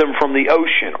shell them from the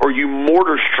ocean, or you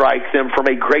mortar strike them from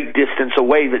a great distance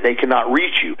away that they cannot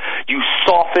reach you. You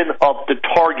soften up the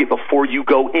target before you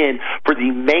go in for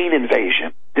the main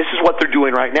invasion. This is what they're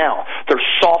doing right now. They're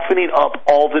softening up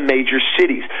all the major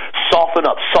cities. Soften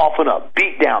up,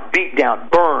 beat down,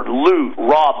 burn, loot,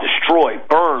 rob, destroy,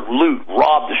 burn, loot,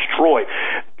 rob, destroy.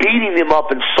 beating them up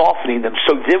and softening them.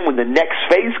 So then when the next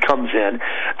phase comes in,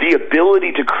 the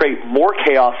ability to create more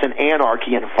chaos and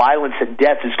anarchy and violence and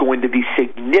death is going to be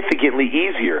significantly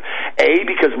easier. A,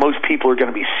 because most people are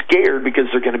going to be scared because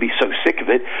they're going to be so sick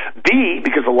of it. B,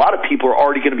 because a lot of people are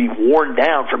already going to be worn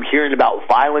down from hearing about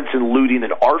violence and looting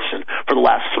and arson for the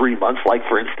last 3 months, like,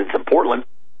 for instance, in Portland.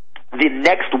 The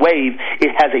next wave,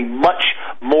 it has a much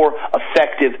more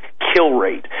effective kill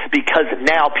rate because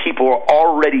now people are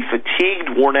already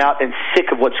fatigued, worn out, and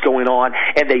sick of what's going on,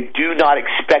 and they do not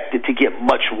expect it to get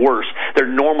much worse.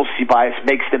 Their normalcy bias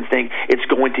makes them think it's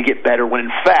going to get better when,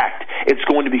 in fact, it's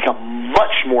going to become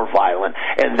much more violent,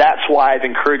 and that's why I've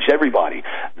encouraged everybody.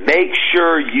 Make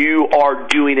sure you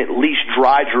are doing at least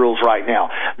dry drills right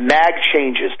now, mag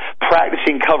changes,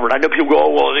 practicing covered. I know people go,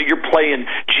 oh, well, you're playing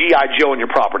G.I. Joe on your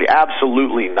property.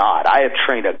 Absolutely not. I have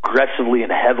trained aggressively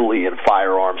and heavily in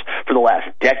firearms for the last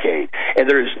decade, and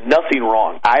there is nothing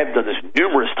wrong. I have done this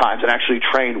numerous times and actually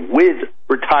trained with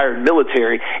retired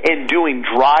military in doing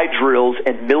dry drills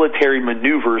and military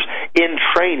maneuvers in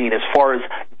training as far as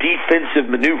defensive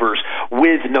maneuvers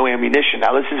with no ammunition.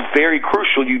 Now, this is very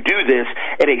crucial. You do this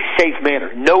in a safe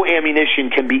manner. No ammunition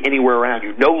can be anywhere around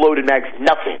you. No loaded mags,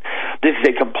 nothing. This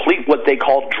is a complete what they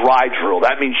call dry drill.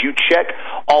 That means you check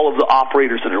all of the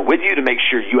operators that are with you to make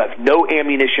sure you have no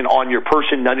ammunition on your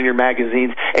person, none in your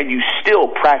magazines, and you still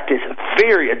practice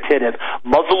very attentive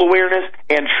muzzle awareness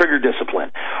and trigger discipline.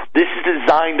 This is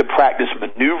designed to practice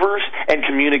maneuvers and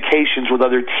communications with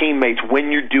other teammates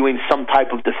when you're doing some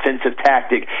type of defensive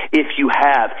tactic if you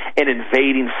have an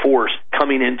invading force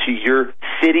coming into your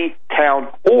city, town,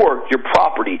 or your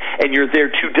property, and you're there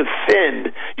to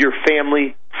defend your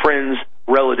family, friends,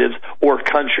 relatives, or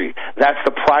country. That's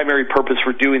the primary purpose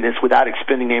for doing this without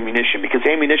expending ammunition, because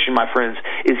ammunition, my friends,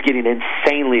 is getting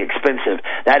insanely expensive.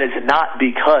 That is not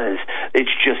because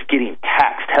it's just getting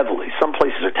taxed heavily. Some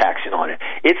places are taxing on it.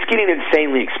 It's getting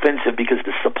insanely expensive because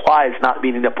the supply is not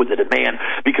meeting up with the demand,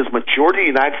 because majority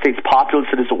of the United States populace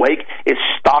that is awake is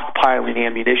stockpiling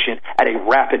ammunition at a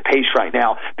rapid pace right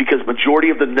now, because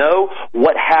majority of them know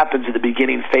what happens at the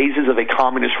beginning phases of a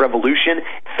communist revolution.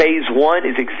 Phase 1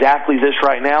 is exactly this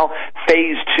right now.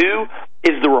 Phase 2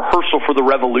 is the rehearsal for the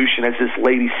revolution, as this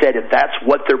lady said, and that's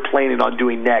what they're planning on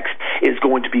doing next, is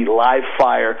going to be live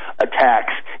fire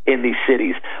attacks in these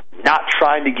cities. Not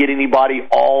trying to get anybody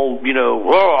all,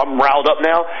 oh, I'm riled up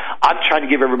now. I'm trying to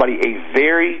give everybody a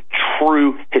very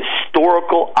true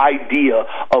historical idea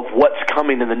of what's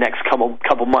coming in the next couple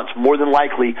months, more than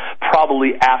likely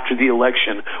probably after the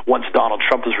election once Donald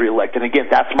Trump is reelected. And again,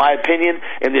 that's my opinion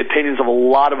and the opinions of a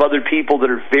lot of other people that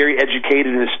are very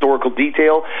educated in historical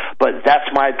detail, but that's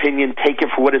my opinion. Take it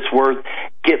for what it's worth.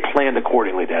 Get planned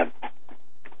accordingly, Dan.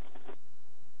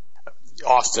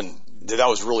 Austin, that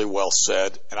was really well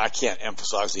said, and I can't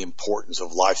emphasize the importance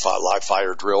of live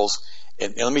fire drills.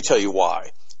 And let me tell you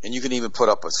why. And you can even put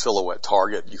up a silhouette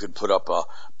target. You can put up a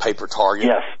paper target.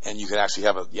 Yes. And you can actually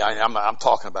have I'm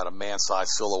talking about a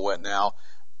man-sized silhouette now,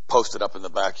 post it up in the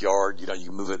backyard. You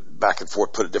can move it back and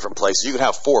forth, put it different places. You can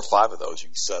have 4 or 5 of those you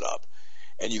can set up,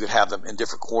 and you can have them in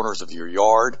different corners of your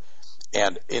yard.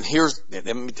 And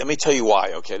let me tell you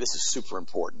why. Okay, this is super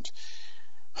important.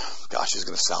 Gosh, it's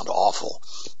going to sound awful.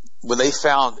 When they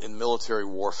found in military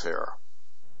warfare,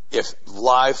 if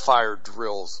live fire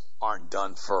drills aren't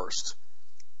done first,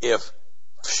 if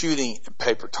shooting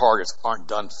paper targets aren't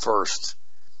done first,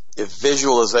 if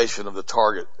visualization of the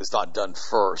target is not done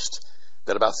first,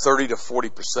 that about 30 to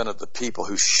 40% of the people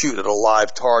who shoot at a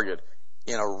live target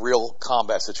in a real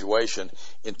combat situation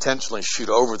intentionally shoot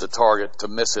over the target to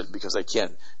miss it because they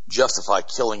can't justify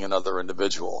killing another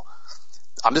individual.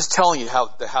 I'm just telling you how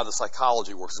the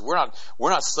psychology works. We're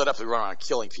not set up to run around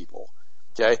killing people,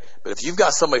 okay? But if you've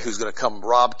got somebody who's going to come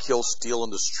rob, kill, steal,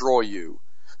 and destroy you,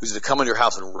 who's going to come into your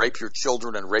house and rape your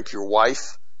children and rape your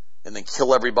wife, and then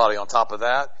kill everybody on top of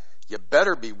that, you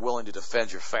better be willing to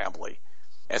defend your family.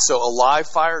 And so a live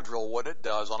fire drill, what it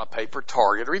does on a paper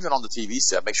target or even on the TV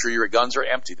set, make sure your guns are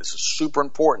empty. This is super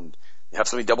important. You have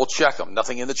somebody double check them.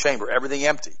 Nothing in the chamber, everything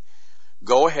empty.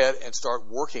 Go ahead and start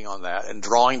working on that and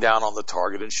drawing down on the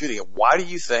target and shooting it. Why do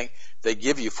you think they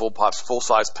give you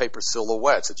full-size paper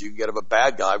silhouettes that you can get of a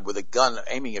bad guy with a gun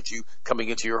aiming at you coming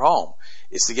into your home?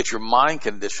 It's to get your mind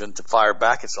conditioned to fire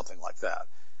back at something like that.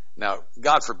 Now,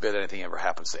 God forbid anything ever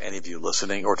happens to any of you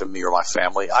listening or to me or my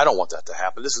family. I don't want that to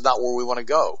happen. This is not where we want to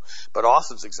go. But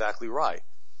Austin's exactly right.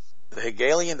 The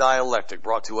Hegelian dialectic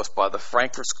brought to us by the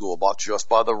Frankfurt School, brought to us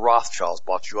by the Rothschilds,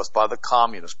 brought to us by the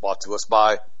communists, brought to us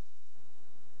by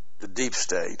the deep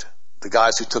state, the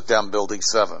guys who took down Building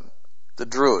 7, the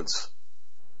Druids,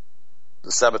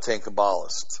 the Sabbatean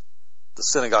Kabbalists, the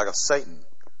Synagogue of Satan,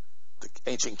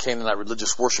 ancient Canaanite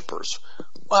religious worshipers.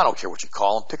 Well, I don't care what you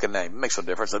call them. Pick a name. It makes no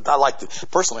difference.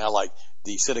 Personally, I like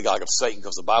the Synagogue of Satan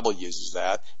because the Bible uses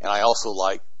that. And I also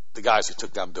like the guys who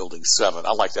took down Building 7.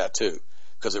 I like that too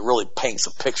because it really paints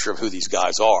a picture of who these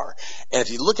guys are. And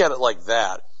if you look at it like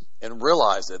that and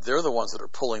realize that they're the ones that are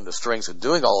pulling the strings and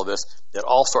doing all of this, it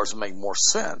all starts to make more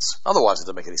sense. Otherwise, it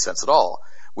doesn't make any sense at all.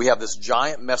 We have this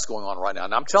giant mess going on right now.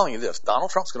 And I'm telling you this,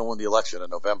 Donald Trump's going to win the election in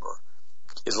November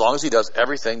as long as he does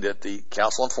everything that the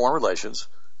Council on Foreign Relations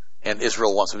and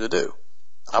Israel wants him to do.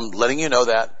 I'm letting you know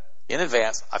that in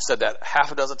advance. I've said that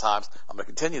half a dozen times. I'm going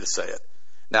to continue to say it.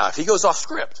 Now, if he goes off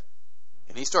script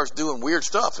and he starts doing weird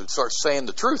stuff and starts saying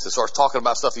the truth and starts talking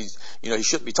about stuff he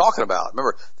shouldn't be talking about.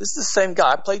 Remember, this is the same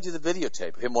guy. I played you the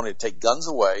videotape of him wanting to take guns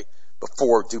away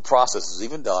before due process is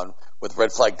even done with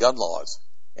red flag gun laws,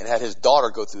 and had his daughter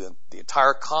go through the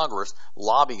entire Congress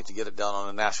lobbying to get it done on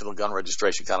a national gun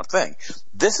registration kind of thing.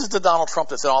 This is the Donald Trump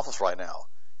that's in office right now.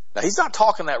 Now, he's not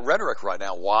talking that rhetoric right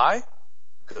now. Why?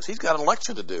 Because he's got an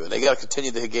election to do, and they got to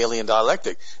continue the Hegelian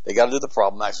dialectic. They got to do the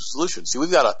problem, action, solution. See,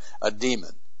 we've got a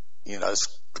demon.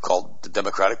 It's called the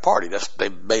Democratic Party. They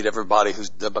made everybody who's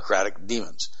Democratic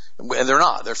demons. And they're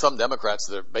not. There's some Democrats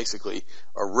that basically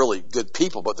are really good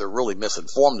people, but they're really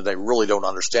misinformed and they really don't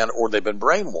understand, or they've been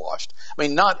brainwashed. I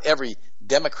mean, not every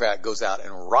Democrat goes out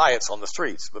and riots on the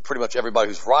streets, but pretty much everybody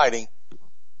who's rioting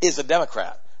is a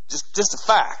Democrat. Just a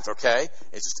fact, okay?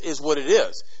 It just is what it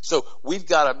is. So we've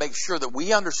got to make sure that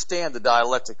we understand the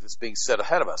dialectic that's being set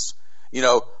ahead of us.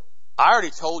 I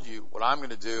already told you what I'm going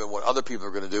to do and what other people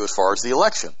are going to do as far as the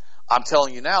election. I'm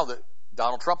telling you now that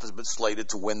Donald Trump has been slated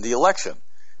to win the election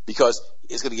because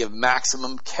it's going to give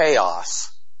maximum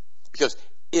chaos. Because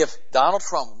if Donald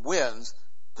Trump wins,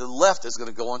 the left is going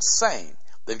to go insane.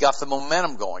 They've got the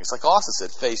momentum going. It's like Austin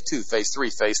said, phase 2, phase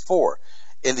 3, phase 4.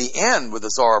 In the end, with the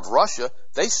Tsar of Russia,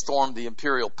 they stormed the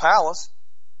imperial palace,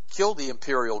 killed the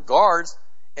imperial guards,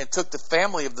 and took the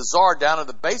family of the Tsar down to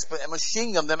the basement and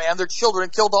machine gunned them and their children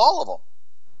and killed all of them.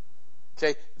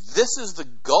 Okay, this is the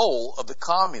goal of the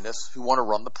communists who want to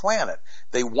run the planet.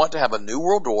 They want to have a new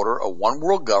world order, a one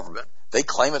world government. They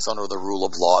claim it's under the rule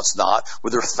of law. It's not,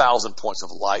 with their 1,000 points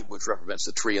of light, which represents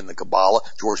the tree in the Kabbalah.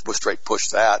 George Bush straight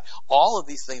pushed that. All of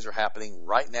these things are happening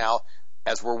right now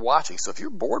as we're watching. So if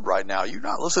you're bored right now, you're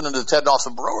not listening to the Ted and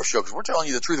Austin Broer Show because we're telling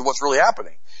you the truth of what's really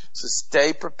happening. So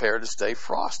stay prepared to stay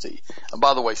frosty. And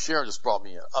by the way, Sharon just brought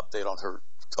me an update on her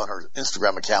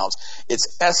Instagram accounts.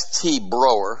 It's ST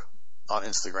Broer on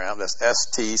Instagram. That's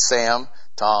ST Sam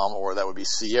Tom, or that would be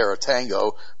Sierra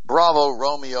Tango Bravo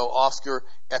Romeo Oscar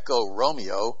Echo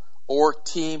Romeo, or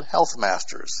Team Health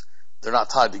Masters. They're not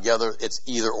tied together. It's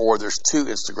either or. There's 2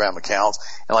 Instagram accounts.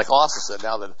 And like Austin said,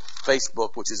 now that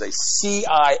Facebook, which is a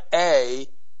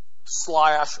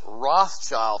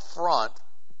CIA/Rothschild front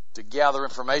to gather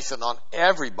information on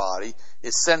everybody,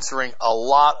 is censoring a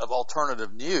lot of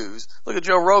alternative news. Look at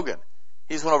Joe Rogan.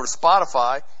 He's went over to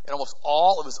Spotify, and almost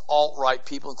all of his alt-right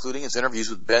people, including his interviews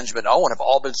with Benjamin Owen, have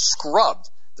all been scrubbed.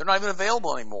 They're not even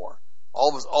available anymore. All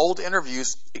of his old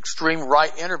interviews, extreme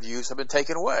right interviews, have been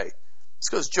taken away. It's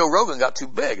because Joe Rogan got too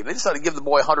big, and they decided to give the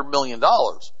boy $100 million.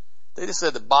 They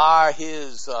decided to buy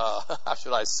his, how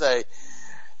should I say,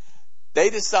 they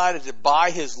decided to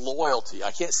buy his loyalty.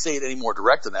 I can't say it any more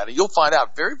direct than that. And you'll find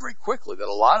out very, very quickly that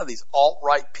a lot of these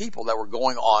alt-right people that were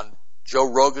going on Joe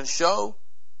Rogan's show,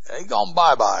 they gone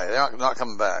bye-bye. They're not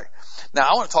coming back. Now,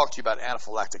 I want to talk to you about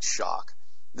anaphylactic shock.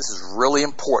 This is really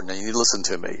important, and you need to listen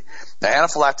to me. Now,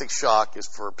 anaphylactic shock is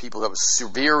for people who have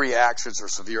severe reactions or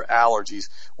severe allergies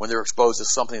when they're exposed to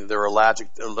something that they're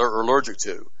allergic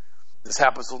to. This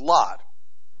happens a lot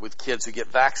with kids who get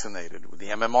vaccinated with the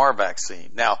MMR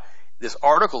vaccine. Now, this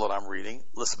article that I'm reading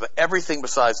lists everything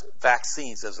besides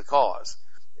vaccines as a cause.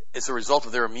 It's a result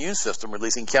of their immune system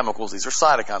releasing chemicals. These are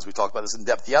cytokines. We talked about this in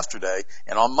depth yesterday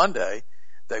and on Monday.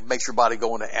 That makes your body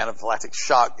go into anaphylactic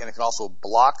shock, and it can also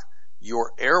block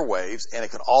your airwaves, and it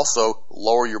can also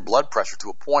lower your blood pressure to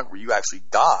a point where you actually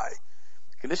die.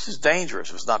 And this is dangerous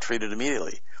if it's not treated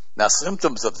immediately. Now,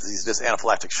 symptoms of this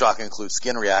anaphylactic shock include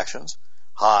skin reactions,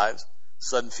 hives,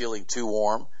 sudden feeling too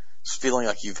warm, feeling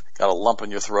like you've got a lump in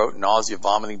your throat, nausea,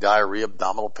 vomiting, diarrhea,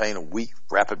 abdominal pain, a weak,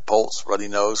 rapid pulse, ruddy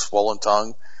nose, swollen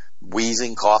tongue,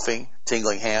 wheezing, coughing,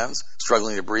 tingling hands,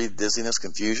 struggling to breathe, dizziness,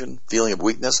 confusion, feeling of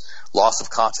weakness, loss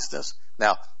of consciousness.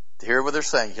 Now, to hear what they're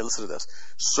saying, here, listen to this.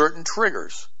 Certain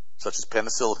triggers, such as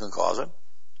penicillin can cause it,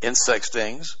 insect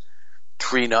stings,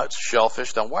 tree nuts,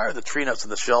 shellfish. Now, why are the tree nuts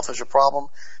and the shellfish a problem?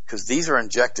 Because these are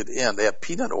injected in. They have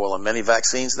peanut oil in many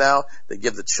vaccines now that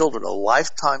give the children a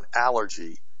lifetime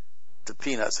allergy to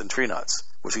peanuts and tree nuts,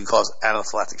 which can cause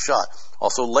anaphylactic shock.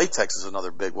 Also, latex is another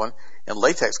big one, and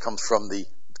latex comes from the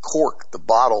cork, the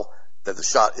bottle that the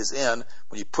shot is in,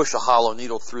 when you push a hollow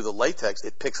needle through the latex,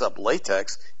 it picks up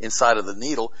latex inside of the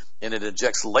needle and it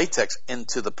injects latex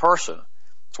into the person.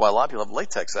 That's why a lot of people have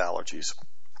latex allergies.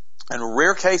 In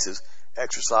rare cases,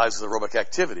 exercise is aerobic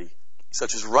activity,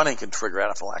 such as running, can trigger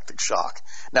anaphylactic shock.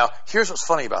 Now, here's what's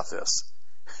funny about this.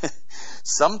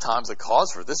 Sometimes the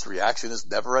cause for this reaction is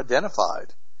never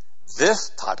identified. This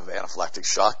type of anaphylactic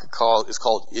shock is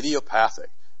called idiopathic.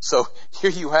 So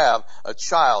here you have a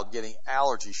child getting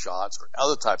allergy shots or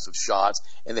other types of shots,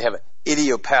 and they have an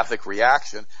idiopathic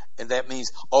reaction, and that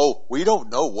means, oh, we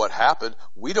don't know what happened.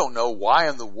 We don't know why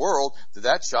in the world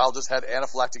that child just had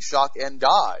anaphylactic shock and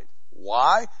died.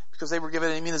 Why? Because they were given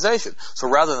an immunization. So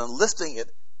rather than listing it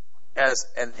as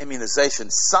an immunization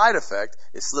side effect,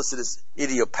 it's listed as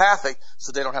idiopathic,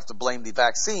 so they don't have to blame the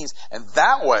vaccines, and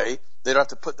that way they don't have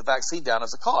to put the vaccine down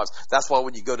as a cause. That's why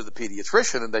when you go to the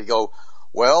pediatrician and they go,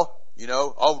 well,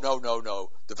 oh, no,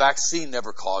 the vaccine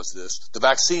never caused this. The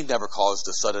vaccine never caused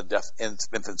the sudden death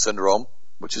infant syndrome,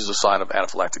 which is a sign of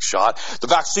anaphylactic shock. The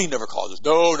vaccine never caused this.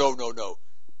 No.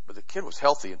 But the kid was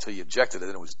healthy until you injected it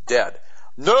and it was dead.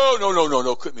 No,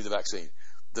 couldn't be the vaccine.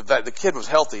 The kid was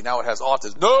healthy, now it has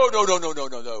autism.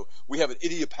 No. We have an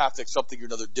idiopathic something or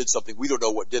another did something. We don't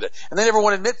know what did it. And they never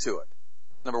want to admit to it.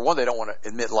 Number one, they don't want to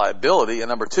admit liability. And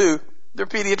number two, they're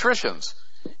pediatricians.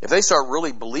 If they start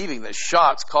really believing that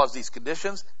shots cause these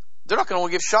conditions, they're not going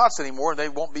to give shots anymore, and they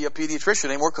won't be a pediatrician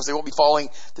anymore because they won't be following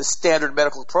the standard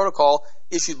medical protocol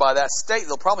issued by that state.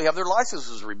 They'll probably have their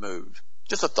licenses removed.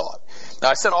 Just a thought. Now,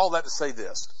 I said all that to say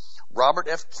this. Robert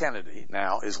F. Kennedy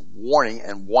now is warning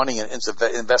and wanting an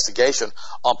investigation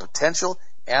on potential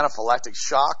anaphylactic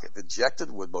shock if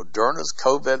injected with Moderna's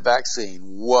COVID vaccine.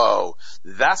 Whoa.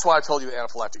 That's why I told you what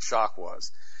anaphylactic shock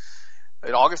was.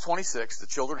 In August 26, the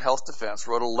Children's Health Defense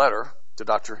wrote a letter to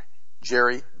Dr.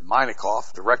 Jerry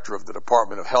Minekoff, director of the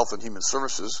Department of Health and Human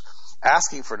Services,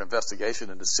 asking for an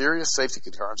investigation into serious safety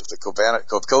concerns if the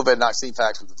COVID-19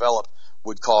 vaccine developed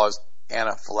would cause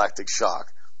anaphylactic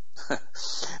shock.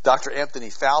 Dr. Anthony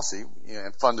Fauci,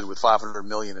 funded with $500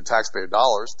 million in taxpayer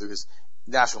dollars through his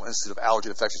National Institute of Allergy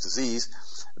and Infectious Disease,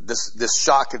 this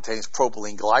shock contains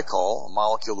propylene glycol, a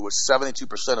molecule to which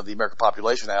 72% of the American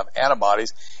population have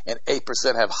antibodies, and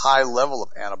 8% have high level of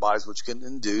antibodies, which can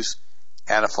induce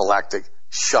anaphylactic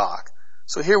shock.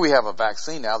 So here we have a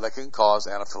vaccine now that can cause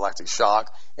anaphylactic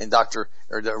shock, and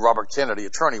Robert Kennedy,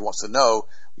 attorney, wants to know,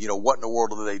 what in the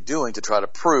world are they doing to try to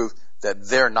prove that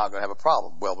they're not going to have a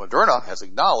problem. Well, Moderna has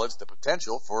acknowledged the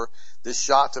potential for this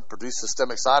shot to produce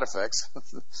systemic side effects,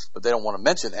 but they don't want to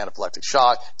mention anaphylactic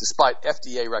shock, despite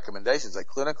FDA recommendations that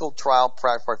clinical trial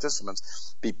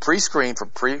participants be pre-screened for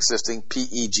pre-existing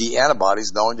PEG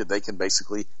antibodies, knowing that they can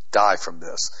basically die from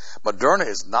this. Moderna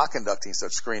is not conducting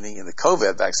such screening in the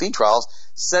COVID vaccine trials,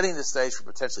 setting the stage for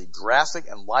potentially drastic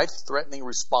and life-threatening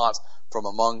response from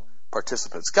among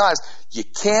participants. Guys, you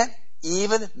can't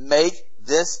even make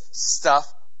this stuff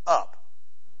up.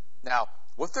 Now,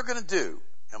 what they're going to do,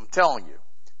 I'm telling you,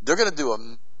 they're going to do a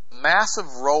massive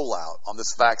rollout on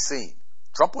this vaccine.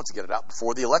 Trump wants to get it out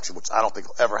before the election, which I don't think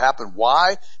will ever happen.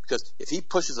 Why? Because if he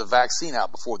pushes a vaccine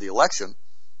out before the election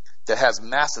that has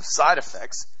massive side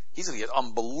effects, he's going to get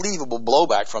unbelievable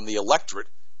blowback from the electorate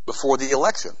before the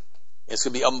election. It's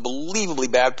going to be unbelievably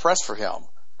bad press for him.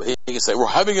 But he can say, we're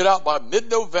having it out by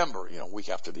mid-November, a week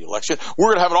after the election. We're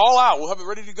going to have it all out. We'll have it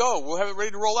ready to go. We'll have it ready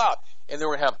to roll out. And then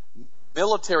we're going to have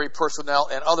military personnel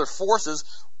and other forces.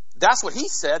 That's what he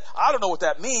said. I don't know what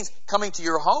that means, coming to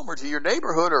your home or to your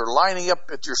neighborhood or lining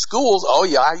up at your schools. Oh,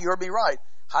 yeah, you heard me right.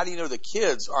 How do you know the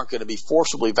kids aren't going to be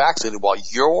forcibly vaccinated while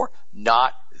you're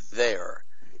not there?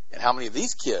 And how many of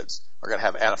these kids are going to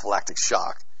have anaphylactic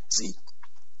shock? See,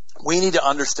 we need to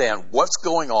understand what's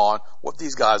going on, what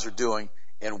these guys are doing,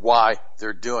 and why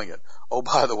they're doing it. Oh,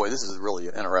 by the way, this is really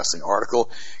an interesting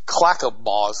article.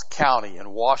 Clackamas County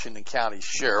and Washington County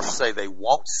sheriffs say they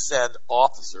won't send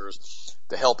officers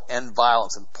to help end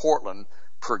violence in Portland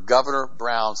per Governor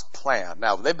Brown's plan.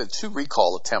 Now, there have been 2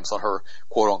 recall attempts on her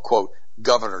quote-unquote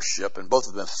governorship, and both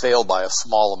of them failed by a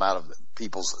small amount of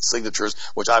people's signatures,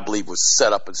 which I believe was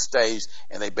set up and staged,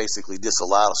 and they basically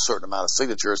disallowed a certain amount of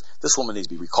signatures. This woman needs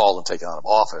to be recalled and taken out of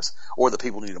office, or the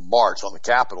people need to march on the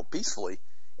Capitol peacefully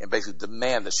and basically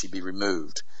demand that she be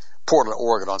removed. Portland,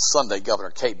 Oregon, on Sunday, Governor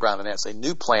Kate Brown announced a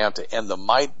new plan to end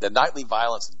the nightly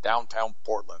violence in downtown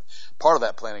Portland. Part of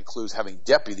that plan includes having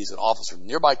deputies and officers from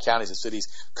nearby counties and cities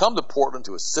come to Portland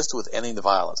to assist with ending the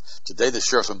violence. Today, the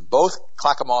sheriffs in both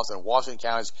Clackamas and Washington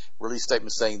counties released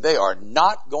statements saying they are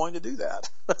not going to do that.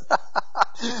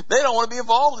 They don't want to be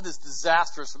involved in this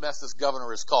disastrous mess this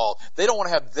governor is called. They don't want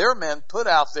to have their men put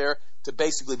out there to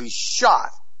basically be shot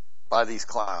by these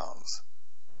clowns.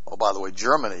 Oh, by the way,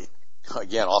 Germany,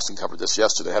 again, Austin covered this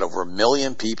yesterday, had over 1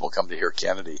 million people come to hear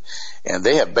Kennedy, and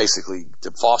they have basically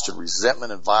fostered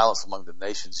resentment and violence among the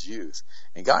nation's youth.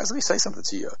 And guys, let me say something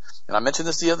to you, and I mentioned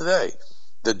this the other day.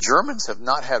 The Germans have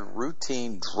not had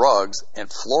routine drugs and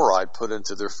fluoride put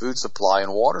into their food supply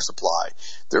and water supply.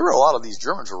 There are a lot of these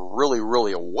Germans who are really,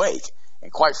 really awake,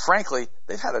 and quite frankly,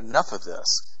 they've had enough of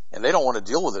this, and they don't want to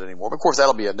deal with it anymore. But of course,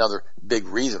 that'll be another big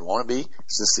reason, won't it be?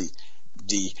 Since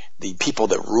the people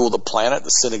that rule the planet, the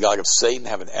synagogue of Satan,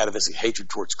 have an atavistic hatred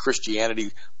towards Christianity,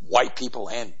 white people,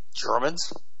 and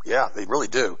Germans. Yeah, they really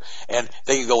do. And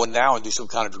they can go in now and do some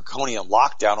kind of draconian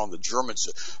lockdown on the Germans.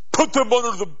 Put them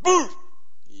under the boot.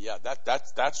 Yeah,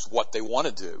 that's what they want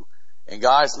to do. And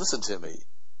guys, listen to me.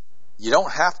 You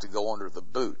don't have to go under the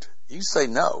boot. You say,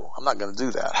 no, I'm not going to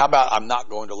do that. How about I'm not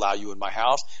going to allow you in my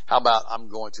house? How about I'm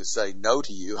going to say no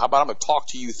to you? How about I'm going to talk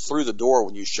to you through the door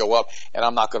when you show up, and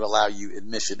I'm not going to allow you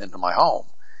admission into my home?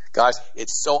 Guys,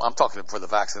 I'm talking for the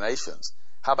vaccinations.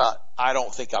 How about I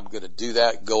don't think I'm going to do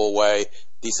that. Go away.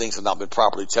 These things have not been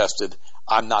properly tested.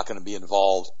 I'm not going to be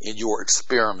involved in your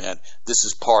experiment. This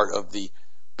is part of the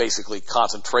basically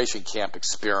concentration camp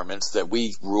experiments that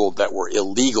we ruled that were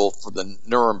illegal for the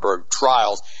Nuremberg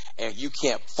trials, and you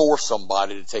can't force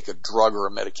somebody to take a drug or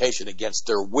a medication against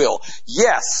their will.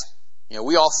 Yes,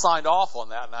 we all signed off on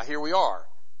that. Now here we are.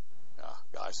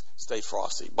 Guys, stay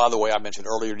frosty. By the way, I mentioned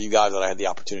earlier to you guys that I had the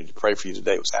opportunity to pray for you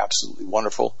today. It was absolutely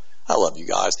wonderful. I love you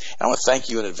guys. And I want to thank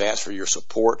you in advance for your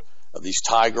support of these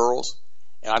Thai girls.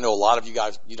 And I know a lot of you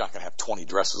guys, you're not going to have 20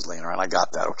 dresses laying around. I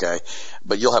got that, okay?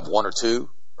 But you'll have one or two,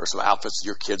 or some outfits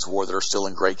your kids wore that are still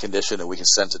in great condition that we can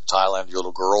send to Thailand to your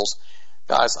little girls.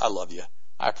 Guys, I love you.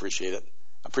 I appreciate it.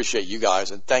 I appreciate you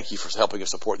guys, and thank you for helping us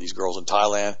support these girls in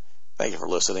Thailand. Thank you for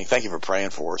listening. Thank you for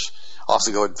praying for us.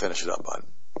 Also, go ahead and finish it up, bud.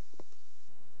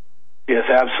 Yes,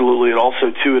 absolutely. And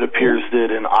also, too, it appears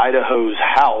that in Idaho's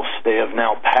House, they have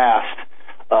now passed,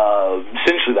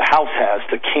 essentially the House has,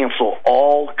 to cancel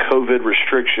all COVID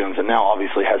restrictions, and now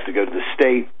obviously has to go to the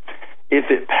state. If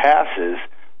it passes,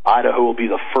 Idaho will be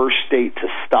the first state to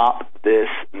stop this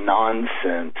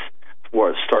nonsense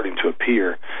where it's starting to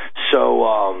appear.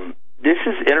 So this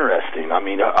is interesting. I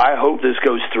mean, I hope this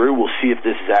goes through. We'll see if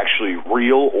this is actually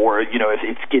real or, if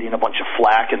it's getting a bunch of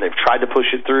flack and they've tried to push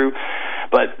it through.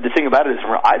 But the thing about it is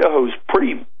Idaho's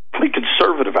pretty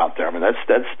conservative out there. I mean, that's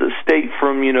the state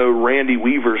from, Randy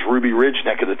Weaver's Ruby Ridge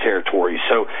neck of the territory.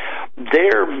 So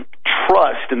their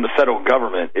trust in the federal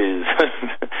government is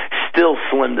still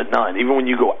slim to none. Even when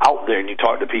you go out there and you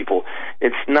talk to people,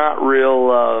 it's not real.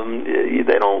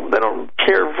 They don't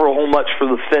care for a whole much for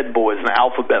the Fed boys and the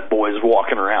alphabet boys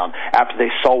walking around after they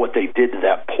saw what they did to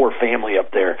that poor family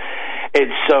up there.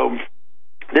 And so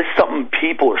this is something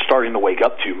people are starting to wake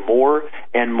up to more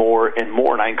and more and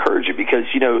more, and I encourage you because,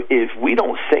 if we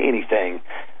don't say anything,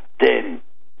 then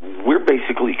we're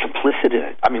basically complicit in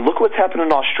it. I mean, look what's happened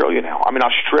in Australia now. I mean,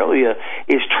 Australia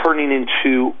is turning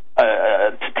into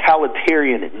a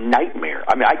totalitarian nightmare.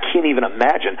 I mean, I can't even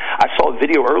imagine. I saw a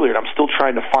video earlier, and I'm still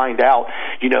trying to find out,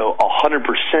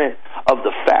 100% of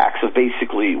the facts of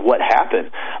basically what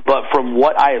happened. But from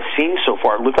what I have seen so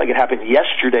far, it looked like it happened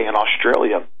yesterday in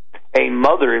Australia. A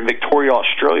mother in Victoria,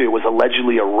 Australia, was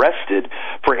allegedly arrested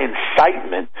for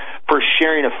incitement for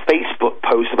sharing a Facebook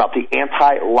post about the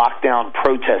anti-lockdown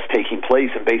protest taking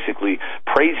place and basically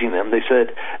praising them. They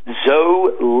said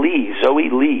Zoe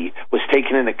Lee was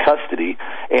taken into custody,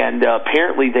 and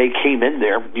apparently they came in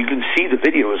there. You can see the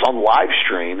video is on live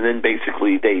stream, and then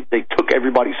basically they took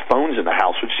everybody's phones in the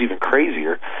house, which is even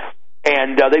crazier.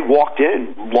 And they walked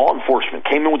in, law enforcement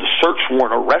came in with a search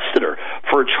warrant, arrested her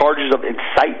for charges of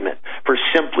incitement for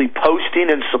simply posting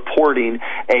and supporting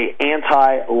a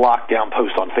anti-lockdown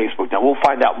post on Facebook. Now, we'll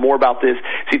find out more about this,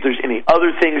 see if there's any other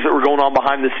things that were going on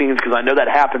behind the scenes, because I know that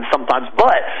happens sometimes.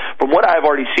 But from what I've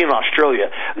already seen in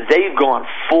Australia, they've gone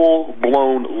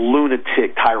full-blown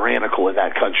lunatic, tyrannical in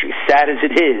that country. Sad as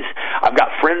it is, I've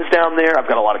got friends down there, I've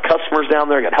got a lot of customers down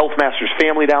there, I've got Health Masters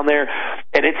family down there,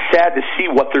 and it's sad to see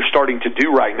what they're starting to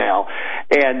do right now.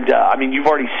 And you've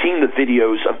already seen the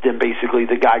videos of them, basically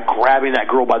the guy grabbing that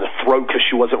girl by the throat because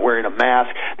she wasn't wearing a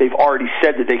mask. They've already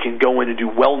said that they can go in and do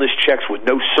wellness checks with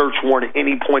no search warrant at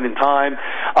any point in time.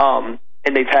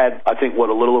 And they've had, I think, a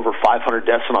little over 500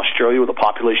 deaths in Australia with a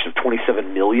population of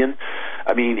 27 million.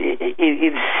 I mean,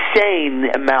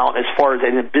 insane amount as far as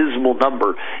an abysmal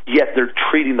number, yet they're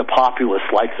treating the populace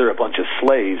like they're a bunch of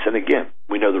slaves. And again,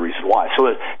 we know the reason why. So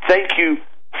thank you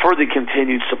for the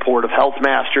continued support of Health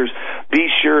Masters. Be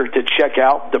sure to check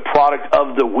out the product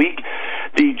of the week.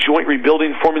 The joint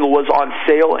rebuilding formula was on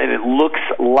sale, and it looks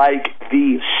like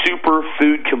the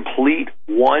Superfood Complete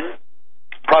One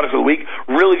product of the week.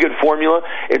 Really good formula.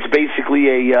 It's basically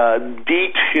a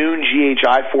detuned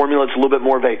GHI formula. It's a little bit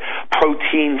more of a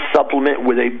protein supplement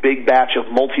with a big batch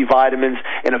of multivitamins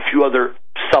and a few other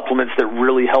supplements that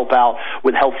really help out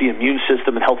with healthy immune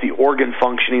system and healthy organ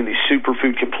functioning. The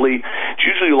Superfood Complete. It's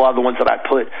usually a lot of the ones that I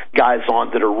put guys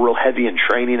on that are real heavy in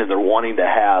training and they're wanting to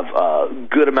have a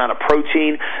good amount of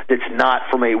protein that's not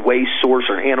from a whey source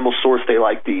or an animal source. They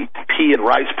like the pea and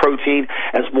rice protein.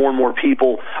 As more and more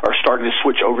people are starting to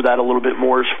switch over that a little bit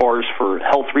more as far as for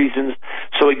health reasons.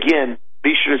 So again,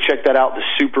 be sure to check that out, the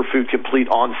Superfood Complete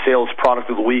on sales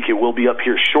product of the week. It will be up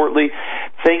here shortly.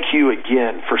 Thank you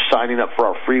again for signing up for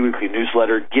our free weekly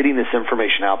newsletter, getting this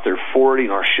information out there, forwarding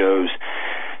our shows,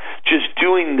 just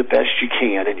doing the best you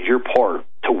can in your part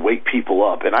to wake people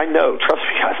up. And I know, trust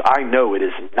me guys, I know it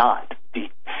is not the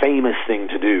famous thing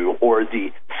to do or the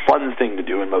fun thing to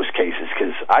do in most cases,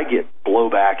 because I get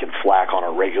blowback and flack on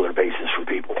a regular basis from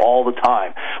people all the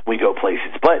time we go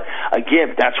places. But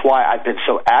again, that's why I've been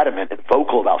so adamant and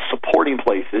vocal about supporting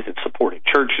places and supporting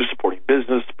churches, supporting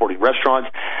business, supporting restaurants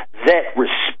that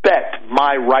respect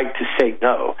my right to say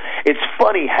no. It's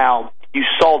funny how you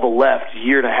saw the left a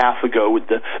year and a half ago with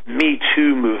the Me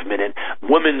Too movement and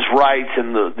women's rights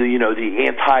and the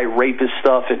anti-rapist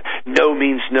stuff and no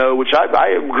means no, which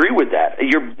I agree with that.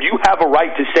 You have a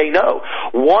right to say no.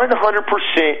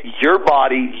 100% your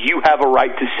body, you have a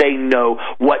right to say no,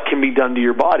 what can be done to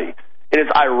your body. And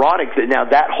it's ironic that now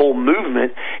that whole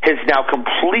movement has now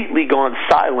completely gone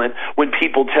silent when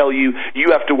people tell you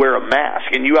you have to wear a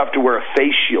mask and you have to wear a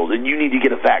face shield and you need to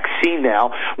get a vaccine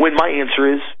now, when my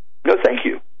answer is, no, thank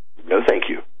you. No, thank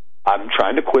you. I'm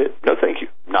trying to quit. No, thank you.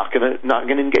 Not gonna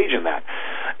engage in that.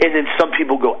 And then some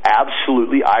people go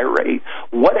absolutely irate.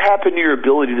 What happened to your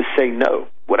ability to say no?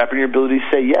 What happened to your ability to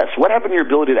say yes? What happened to your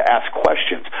ability to ask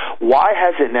questions? Why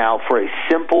has it now, for a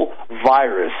simple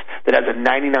virus that has a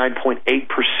 99.8%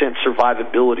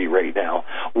 survivability rate now,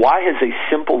 why has a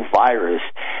simple virus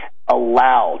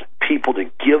allowed people to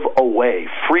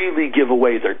freely give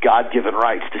away their God-given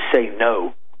rights to say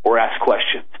no or ask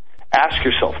questions? Ask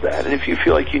yourself that. And if you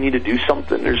feel like you need to do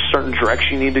something, there's a certain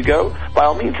direction you need to go, by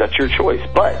all means, that's your choice.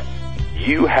 But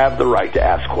you have the right to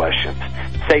ask questions.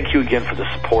 Thank you again for the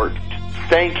support.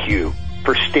 Thank you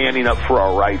for standing up for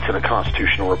our rights in a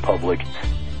constitutional republic.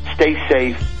 Stay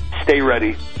safe, stay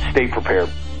ready, stay prepared.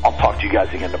 I'll talk to you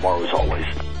guys again tomorrow as always.